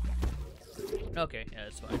 Okay, yeah,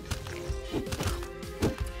 that's fine.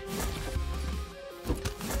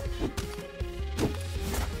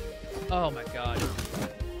 Oh my god.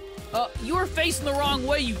 You were facing the wrong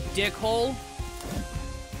way, you dickhole.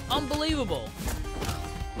 Unbelievable.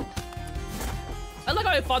 I like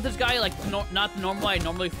how I fought this guy, like, not the normal way I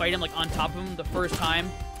normally fight him, like, on top of him the first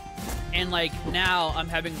time. And, like, now I'm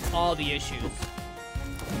having all the issues.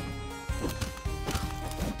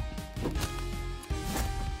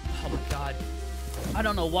 Oh my god. I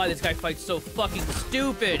don't know why this guy fights so fucking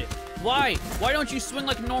stupid. Why? Why don't you swing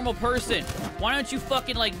like a normal person? Why don't you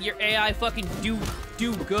fucking, like, your AI fucking do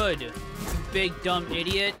good? You big dumb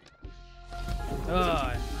idiot. Ugh,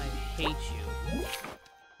 I hate you.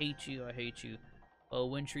 Hate you, I hate you. Oh,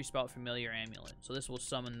 wind tree spout familiar amulet. So this will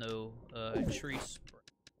summon the tree spray.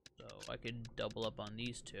 So I could double up on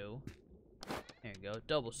these two. There you go,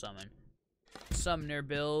 double summon. Summoner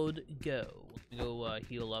build, go. Let me go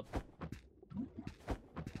heal up.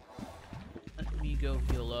 Let me go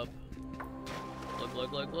heal up.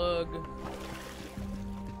 Glug.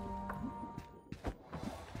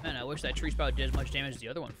 Man, I wish that tree spout did as much damage as the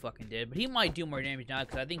other one fucking did. But he might do more damage now,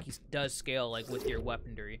 because I think he does scale, like, with your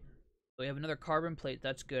weaponry. So we have another carbon plate.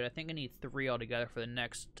 That's good. I think I need 3 altogether for the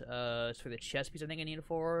next, for the chest piece I think I need it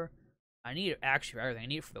for. I need it actually for everything. I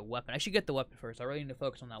need it for the weapon. I should get the weapon first. I really need to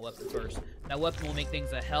focus on that weapon first. That weapon will make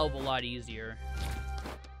things a hell of a lot easier.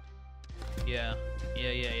 Yeah.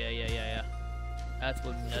 That's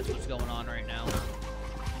what's going on right now.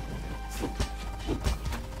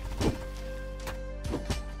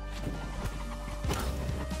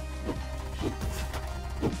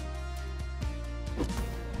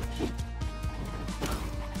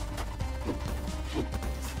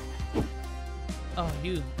 Oh,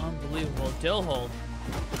 you unbelievable dill hole.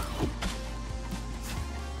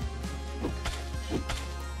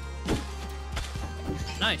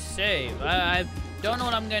 Nice save. I don't know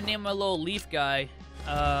what I'm gonna name my little leaf guy.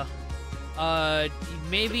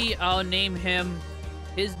 Maybe I'll name him.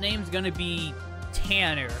 His name's gonna be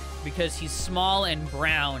Tanner because he's small and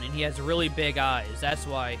brown and he has really big eyes. That's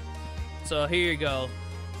why. So here you go.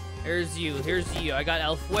 Here's you. I got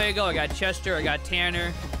El Fuego. I got Chester. I got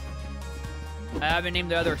Tanner. I haven't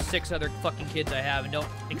named the other 6 other fucking kids I have, and don't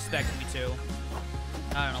expect me to.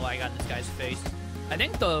 I don't know why I got in this guy's face. I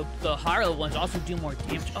think the higher level ones also do more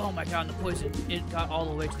damage. Oh my god, and the poison, it got all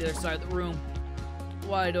the way to the other side of the room.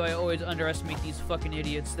 Why do I always underestimate these fucking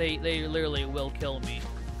idiots? They literally will kill me.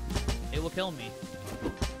 They will kill me.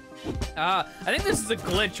 I think this is a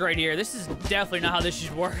glitch right here. This is definitely not how this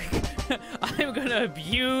should work. I'm gonna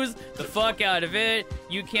abuse the fuck out of it.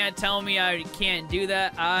 You can't tell me I can't do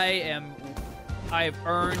that. I have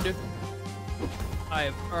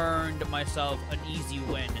earned myself an easy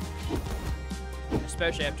win.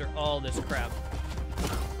 Especially after all this crap.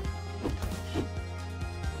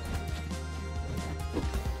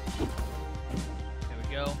 There we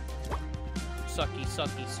go. Sucky.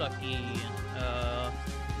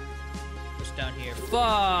 What's down here?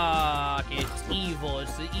 Fuck! It's evil.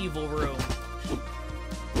 It's the evil room.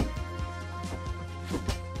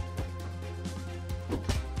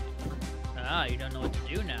 Ah, you don't know what to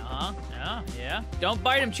do now, huh? Yeah? Don't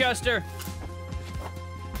bite him, Chester!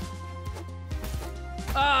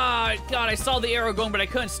 Ah, God, I saw the arrow going, but I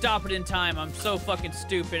couldn't stop it in time. I'm so fucking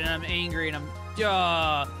stupid, and I'm angry, and I'm...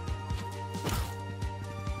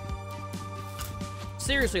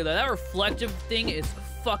 Seriously, though, that reflective thing is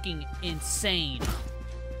fucking insane.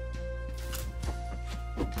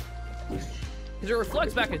 Because it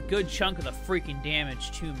reflects back a good chunk of the freaking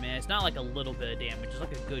damage, too, man. It's not like a little bit of damage. It's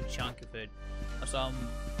like a good chunk of it. So I'm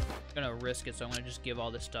gonna risk it, so I'm gonna just give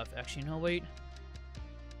all this stuff. Actually, no, wait.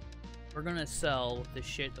 We're gonna sell the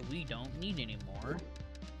shit that we don't need anymore.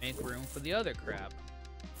 Make room for the other crap.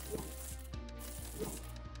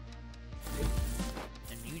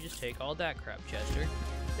 And you just take all that crap, Chester.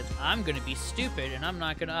 Because I'm gonna be stupid, and I'm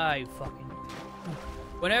not gonna... I fucking...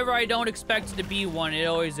 Whenever I don't expect it to be one, it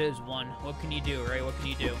always is one. What can you do, right? What can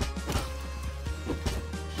you do?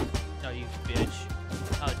 Oh, you bitch.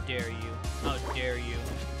 How dare you? How dare you?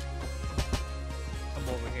 Come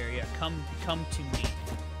over here. Yeah, come to me.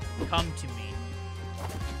 Come to me.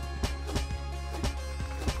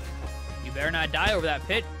 You better not die over that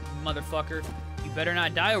pit, motherfucker. You better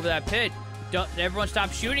not die over that pit. Don't everyone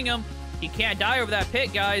stop shooting him. He can't die over that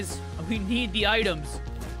pit, guys. We need the items.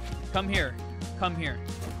 Come here. Come here.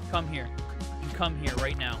 Come here. You come here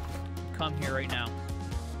right now. Come here right now.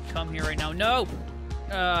 Come here right now. No!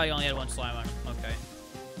 I only had one slime on him. Okay.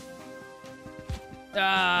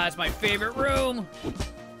 Ah, it's my favorite room!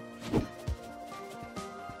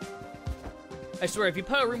 I swear, if you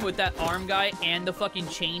put a room with that arm guy and the fucking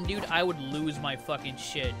chain dude, I would lose my fucking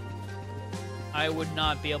shit. I would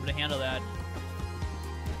not be able to handle that.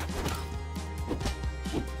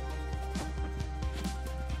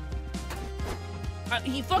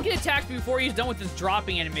 He fucking attacked me before he's done with his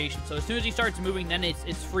dropping animation, so as soon as he starts moving, then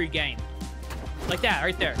it's free game. Like that,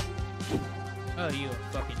 right there. Oh, you a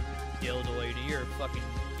fucking dildoid. You're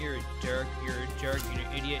a jerk, you're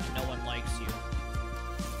an idiot, no one likes you.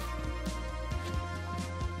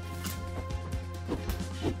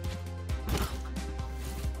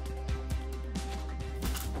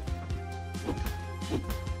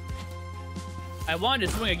 I wanted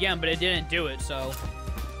to swing again, but it didn't do it, so...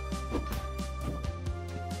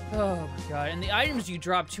 Oh my god, and the items you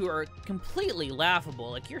drop too are completely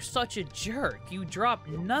laughable. Like, you're such a jerk. You drop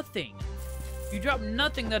nothing. You drop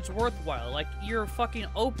nothing that's worthwhile. Like, you're fucking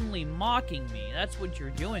openly mocking me. That's what you're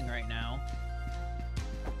doing right now.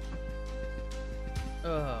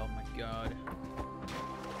 Oh my god.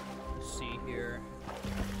 Let's see here.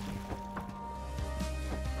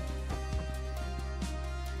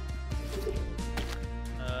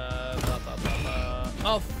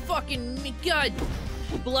 Oh, fucking me, god!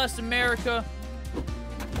 Bless America.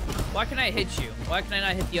 Why can I hit you? Why can I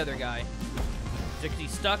not hit the other guy? Is it because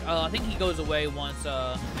he's stuck? I think he goes away once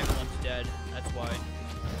everyone's dead. That's why.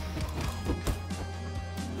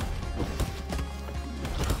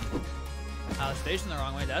 I was facing the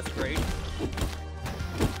wrong way. That's great.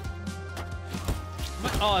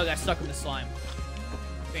 Oh, I got stuck in the slime.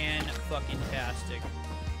 Fan-fucking-tastic.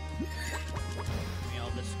 Give me all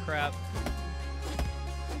this crap.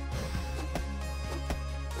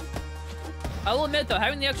 I will admit, though,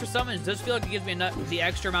 having the extra summons does feel like it gives me the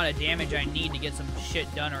extra amount of damage I need to get some shit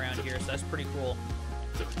done around here, so that's pretty cool.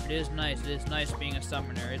 It is nice. It is nice being a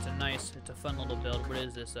summoner. It's a fun little build. What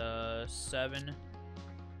is this, 7?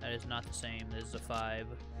 That is not the same. This is a 5.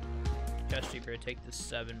 Chester, you better take the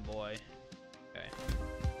 7, boy. Okay.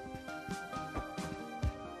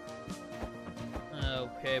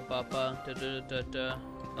 Okay, Papa.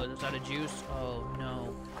 Oh, is that a juice? Oh,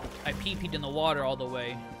 no. I pee-peed in the water all the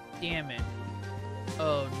way. Damn it.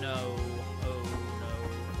 Oh no. Oh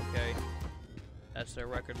no. Okay. That's their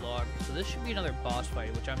record log. So this should be another boss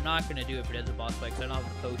fight, which I'm not going to do if it is a boss fight, because I don't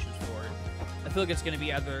have the potions for it. I feel like it's going to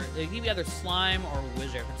be either slime or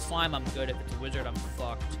wizard. If it's slime, I'm good. If it's wizard, I'm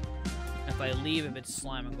fucked. If I leave, if it's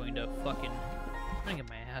slime, I'm going to get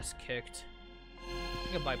my ass kicked.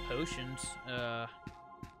 I'm going to buy potions.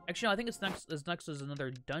 Actually, no, I think it's next is another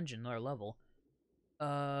dungeon, another level.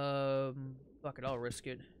 Fuck it, I'll risk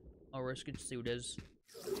it. I'll risk it to see what it is.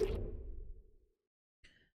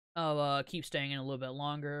 I'll keep staying in a little bit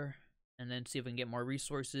longer, and then see if we can get more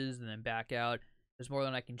resources, and then back out. If there's more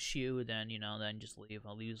than I can chew, then, you know, then just leave.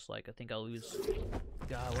 I'll lose, like, I think I'll lose...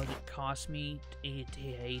 God, what did it cost me?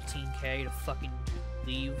 18k to fucking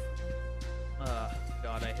leave?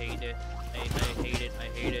 God, I hate it. I hate it. I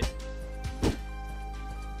hate it.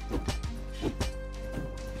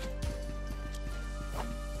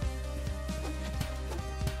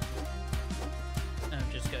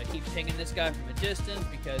 Keep pinging this guy from a distance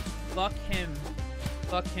because fuck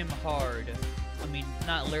him hard. I mean,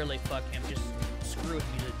 not literally fuck him, just screw him,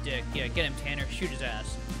 he's a dick. Yeah, get him, Tanner, shoot his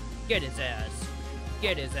ass. Get his ass.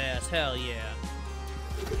 Get his ass, hell yeah.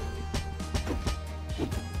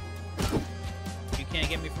 You can't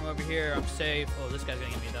get me from over here, I'm safe. Oh, this guy's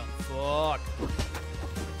gonna get me though. Fuck.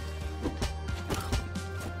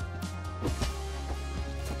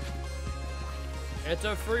 It's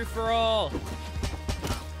a free-for-all.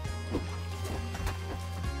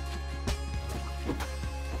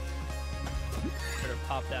 Better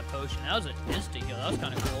pop that potion. That was an insta-heal. That was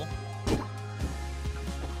kind of cool.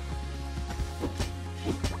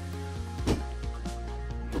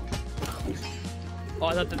 Oh,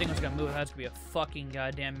 I thought the thing was gonna move. That's gonna be a fucking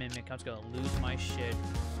goddamn mimic. I was gonna lose my shit.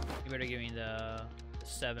 You better give me the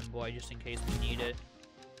 7, boy, just in case we need it.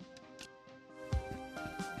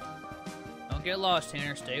 Don't get lost,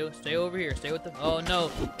 Tanner. Stay over here. Stay with the... Oh,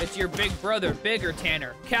 no. It's your big brother. Bigger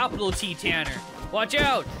Tanner. Capital T Tanner. Watch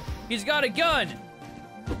out. He's got a gun.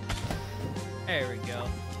 There we go.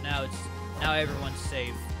 Now everyone's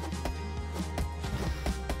safe.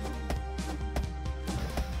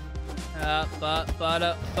 Hell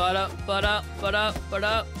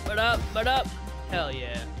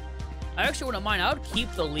yeah. I actually wouldn't mind. I would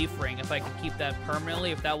keep the leaf ring if I could keep that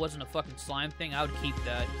permanently. If that wasn't a fucking slime thing, I would keep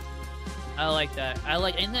that. I like that.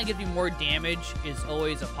 Anything that gives me more damage is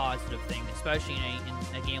always a positive thing, especially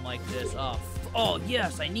in a game like this. Oh,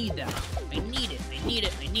 yes, I need that. I need it. I need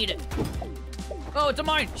it. I need it. Oh, it's a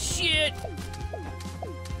mine. Shit.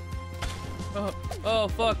 Oh,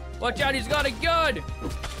 fuck. Watch out, he's got a gun.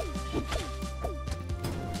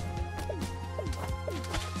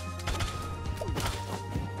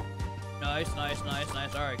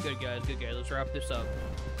 Nice. All right, good guys. Let's wrap this up.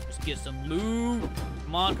 Let's get some loot.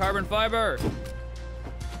 Come on, carbon fiber.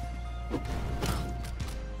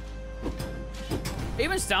 It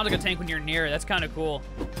even sounds like a tank when you're near it. That's kind of cool.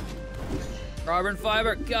 Carbon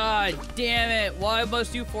fiber. God damn it. Why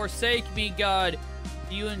must you forsake me, God?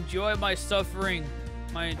 Do you enjoy my suffering,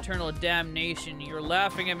 my eternal damnation? You're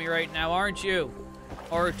laughing at me right now, aren't you?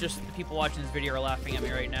 Or just the people watching this video are laughing at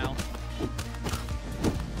me right now.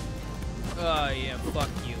 Oh, yeah, fuck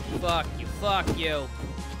you. Fuck you. Fuck you.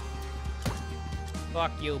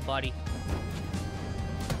 Fuck you, buddy.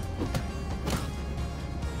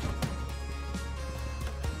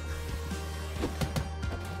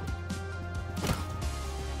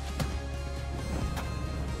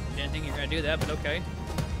 Didn't think you were gonna do that, but okay.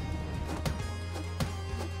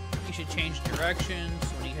 He should change directions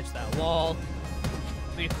when he hits that wall.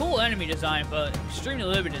 I mean, cool enemy design, but extremely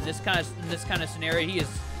limited in this kind of scenario. He is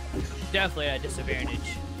definitely at a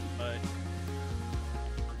disadvantage, but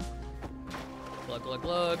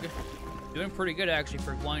glug. Doing pretty good actually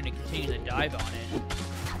for wanting to continue to dive on it.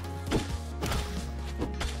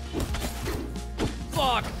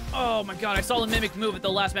 Fuck! Oh my god, I saw the mimic move at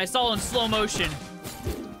the last minute. I saw it in slow motion.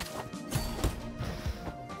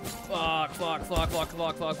 Fuck.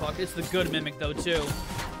 It's the good mimic though too.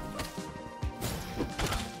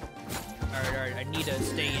 Alright, I need to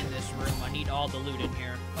stay in this room. I need all the loot in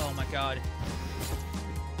here. Oh my god.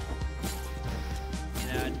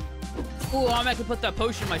 That. Ooh, I'm gonna put that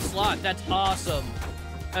potion in my slot. That's awesome.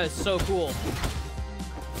 That is so cool.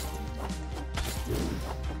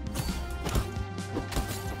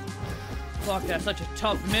 Fuck, that's such a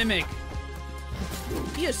tough mimic.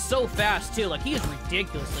 He is so fast too. Like, he is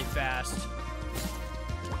ridiculously fast.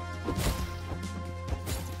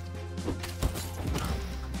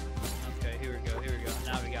 Okay, here we go.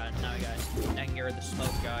 Now we got it. I can get rid of the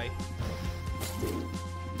smoke guy.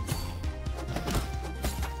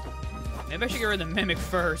 Maybe I should get rid of the mimic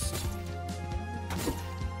first.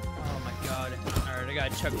 Oh my god. Alright, I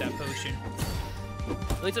gotta chug that potion.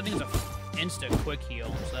 At least I think it's a instant quick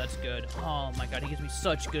heal, so that's good. Oh my god, he gives me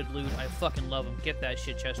such good loot. I fucking love him. Get that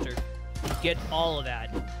shit, Chester. Get all of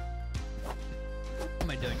that. What am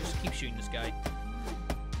I doing? Just keep shooting this guy.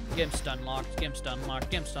 Get him stun locked, and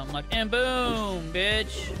boom,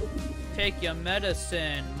 bitch! Take your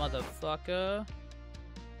medicine, motherfucker.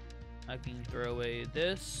 I can throw away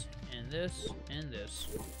this, and this, and this.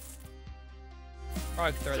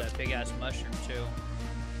 Probably throw that big-ass mushroom, too.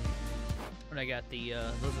 When I got the,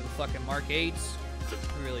 those are the fucking Mark 8s.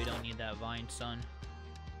 We really don't need that vine, son.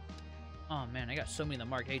 Oh, man, I got so many of the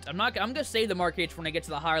Mark 8s. I'm gonna save the Mark 8s when I get to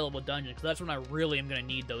the higher level dungeon, because that's when I really am gonna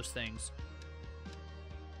need those things.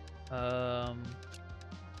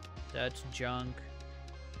 That's junk.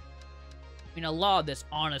 I mean, a lot of this,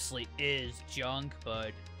 honestly, is junk,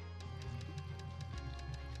 but...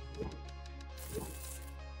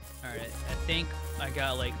 Alright, I think I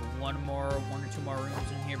got like one or two more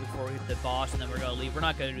rooms in here before we hit the boss, and then we're gonna leave. We're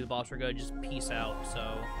not gonna do the boss, we're gonna just peace out,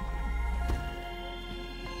 so...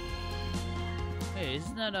 Hey,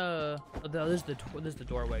 isn't that oh, this is the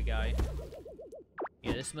doorway guy.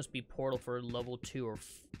 Yeah, this must be portal for level 2 or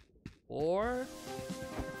 4,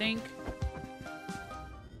 I think.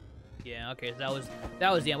 Yeah, okay, so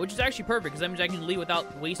that was the end, which is actually perfect, because that means I can leave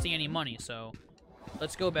without wasting any money, so...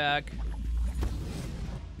 Let's go back.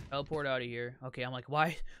 Teleport out of here. Okay, I'm like,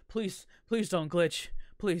 why? Please, please don't glitch.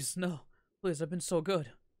 Please, no. Please, I've been so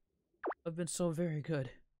good. I've been so very good.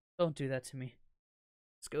 Don't do that to me.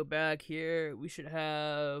 Let's go back here. We should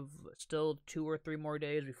have still 2 or 3 more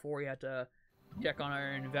days before we have to check on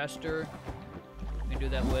our investor. We can do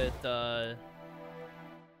that with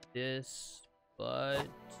this button.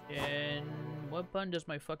 What button does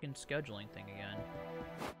my fucking scheduling thing again?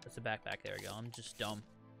 That's the backpack. There we go. I'm just dumb.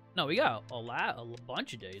 No, we got a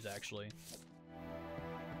bunch of days actually.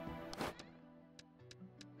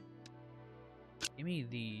 Give me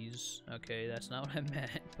these. Okay, that's not what I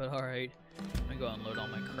meant, but alright. Let me go unload all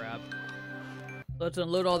my crap. Let's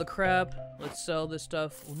unload all the crap. Let's sell this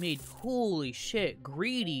stuff. We made, holy shit,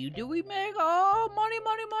 greedy. Do we make, oh, money,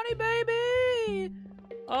 money, money, baby.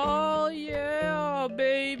 Oh, yeah,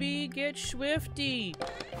 baby. Get swifty.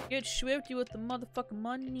 Get swifty with the motherfucking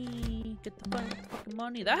money. Get the fucking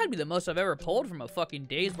money. That had to be the most I've ever pulled from a fucking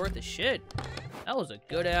day's worth of shit. That was a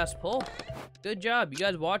good-ass pull. Good job. You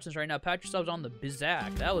guys watching this right now, pat yourselves on the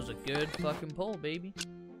bizac. That was a good fucking pull, baby.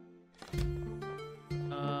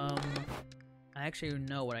 I actually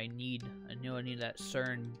know what I need. I know I need that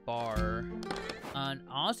CERN bar.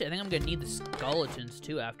 Honestly, I think I'm gonna need the skeletons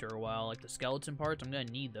too after a while. Like the skeleton parts, I'm gonna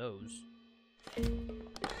need those.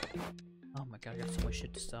 Oh my god, I got so much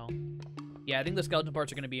shit to sell. Yeah, I think the skeleton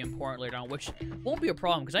parts are gonna be important later on, which won't be a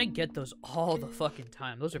problem because I get those all the fucking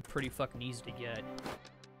time. Those are pretty fucking easy to get.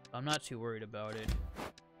 I'm not too worried about it.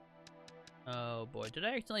 Oh boy, did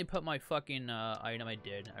I accidentally put my fucking item? I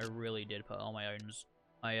did. I really did put all my items.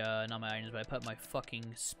 Not my items, but I put my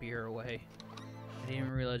fucking spear away. I didn't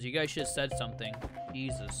even realize. You guys should have said something.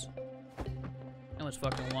 Jesus. I almost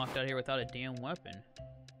fucking walked out here without a damn weapon.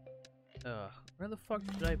 Where the fuck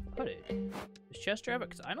did I put it? Does Chester have it?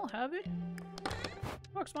 Because I don't have it.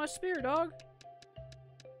 Fuck's my spear, dog?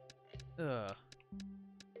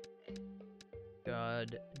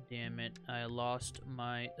 God damn it. I lost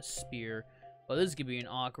my spear. Well, this is gonna be an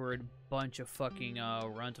awkward bunch of fucking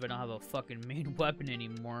runs if I don't have a fucking main weapon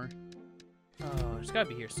anymore. Oh, it's gotta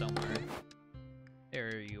be here somewhere.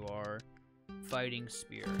 There you are. Fighting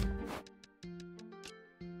spear.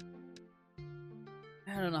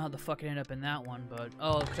 I don't know how the fuck it ended up in that one, but...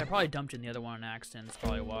 Oh, because I probably dumped in the other one on accident. That's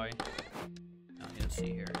probably why. Now, let's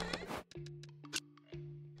see here.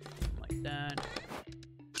 Like that.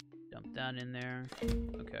 Dump that in there.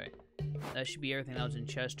 Okay. That should be everything that was in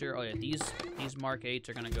Chester. Oh yeah, these Mark 8s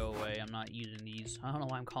are gonna go away. I'm not using these. I don't know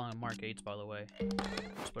why I'm calling them Mark 8s, by the way.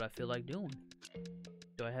 That's what I feel like doing.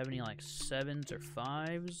 Do I have any, like, 7s or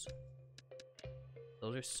 5s?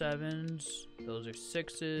 Those are 7s. Those are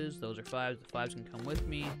 6s. Those are 5s. The 5s can come with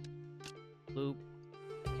me. Loop.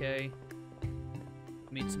 Okay.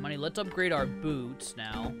 Made some money. Let's upgrade our boots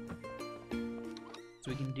now. So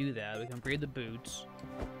we can do that. We can upgrade the boots.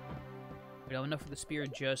 We don't have enough for the spear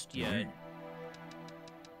just yet.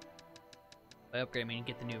 By upgrade, I mean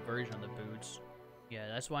get the new version of the boots. Yeah,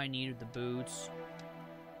 that's why I needed the boots.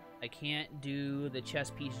 I can't do the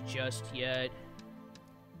chest piece just yet.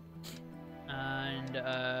 And,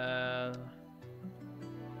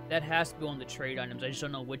 that has to be one of the trade items. I just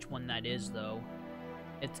don't know which one that is, though.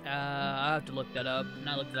 It's, I'll have to look that up.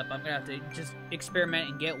 Not look it up. I'm gonna have to just experiment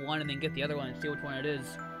and get one and then get the other one and see which one it is.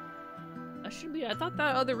 That should be... I thought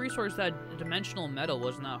that other resource, that dimensional metal,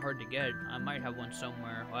 wasn't that hard to get. I might have one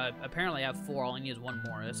somewhere. Well, I apparently have 4. All I need is 1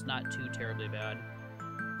 more. That's not too terribly bad.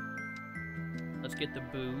 Let's get the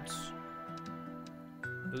boots.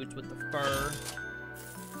 Boots with the fur.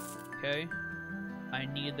 Okay. I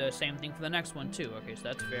need the same thing for the next one, too. Okay, so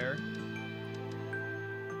that's fair.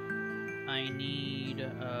 I need,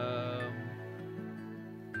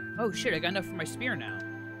 Oh, shit, I got enough for my spear now.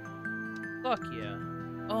 Fuck yeah.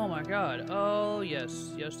 Oh my god. Oh,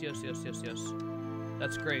 yes. Yes, yes, yes, yes, yes.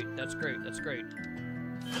 That's great. That's great. That's great.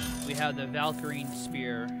 We have the Valkyrie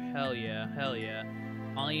spear. Hell yeah. Hell yeah.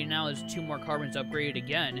 All I need now is 2 more carbons upgraded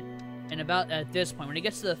again. And about at this point, when it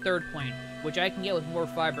gets to the 3rd point, which I can get with more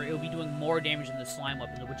fiber, it'll be doing more damage than the slime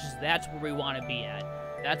weapons, that's where we want to be at.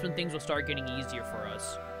 That's when things will start getting easier for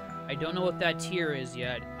us. I don't know what that tier is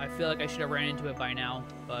yet. I feel like I should have ran into it by now,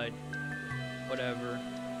 but whatever.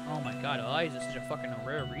 Oh my god, Elias is such a fucking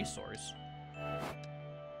rare resource.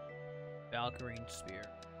 Valkyrie spear.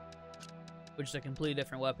 Which is a completely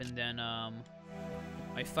different weapon than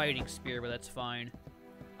my fighting spear, but that's fine.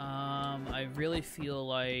 I really feel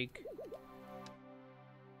like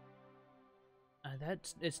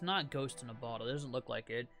it's not Ghost in a Bottle. It doesn't look like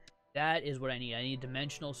it. That is what I need. I need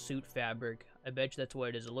dimensional suit fabric. I bet you that's what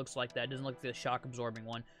it is. It looks like that. It doesn't look like the shock absorbing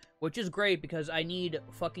one, which is great because I need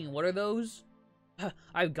fucking, what are those?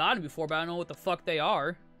 I've got it before, but I don't know what the fuck they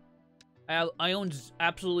are. I own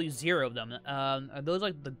absolutely 0 of them. Are those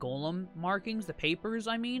like the golem markings, the papers,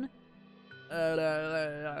 I mean?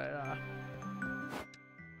 Why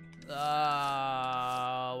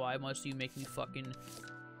must you make me fucking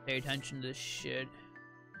pay attention to this shit?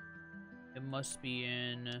 It must be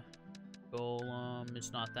in Golem.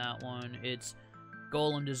 It's not that one. It's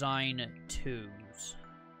Golem Design 2s.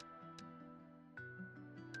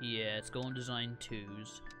 Yeah, it's Golem Design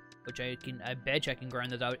 2s. Which I bet you I can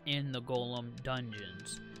grind those out in the Golem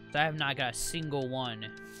dungeons. So I have not got a single one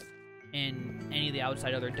in any of the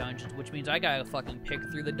outside other dungeons, which means I gotta fucking pick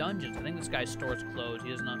through the dungeons. I think this guy's store's closed.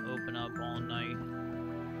 He does not open up all night.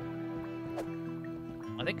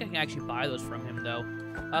 I think I can actually buy those from him, though.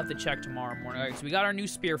 I'll have to check tomorrow morning. Alright, so we got our new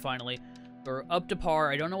spear, finally. We're up to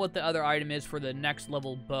par. I don't know what the other item is for the next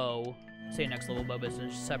level bow. Say next level bow, but it's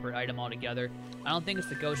a separate item altogether. I don't think it's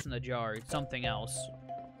the ghost in the jar. It's something else.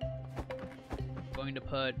 I'm going to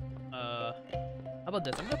put, how about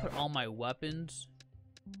this? I'm gonna put all my weapons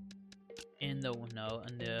in the,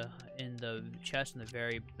 in the chest in the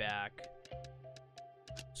very back.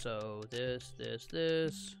 So, this.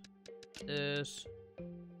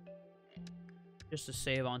 Just to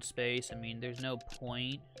save on space. I mean, there's no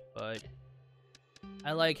point, but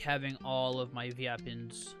I like having all of my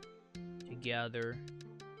weapons together.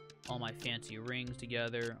 All my fancy rings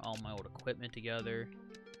together. All my old equipment together.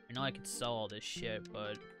 I know I could sell all this shit,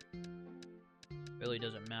 but it really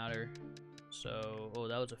doesn't matter. So, oh,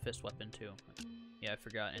 that was a fist weapon too. Yeah, I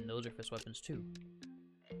forgot, and those are fist weapons too.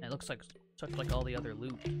 And it looks like all the other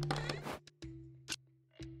loot.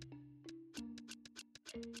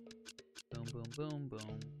 Boom, boom, boom,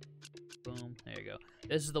 boom, boom. There you go.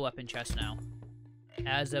 This is the weapon chest now.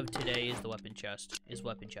 As of today, is the weapon chest.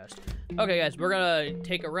 Okay, guys, we're gonna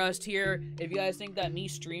take a rest here. If you guys think that me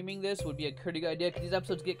streaming this would be a pretty good idea, because these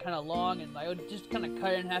episodes get kind of long, and I would just kind of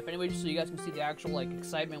cut it in half anyway, just so you guys can see the actual, like,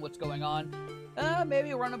 excitement, what's going on.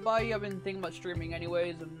 Maybe run it by you. I've been thinking about streaming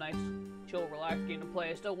anyways. A nice, chill, relaxed game to play.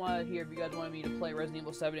 I still want to hear if you guys wanted me to play Resident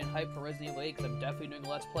Evil 7 and hype for Resident Evil 8, because I'm definitely doing a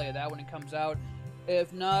Let's Play of that when it comes out.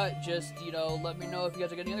 If not, just, you know, let me know if you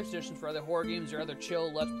guys got any other suggestions for other horror games or other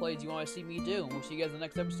chill Let's Plays you want to see me do. And we'll see you guys in the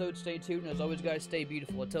next episode. Stay tuned. As always, guys, stay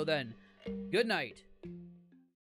beautiful. Until then, good night.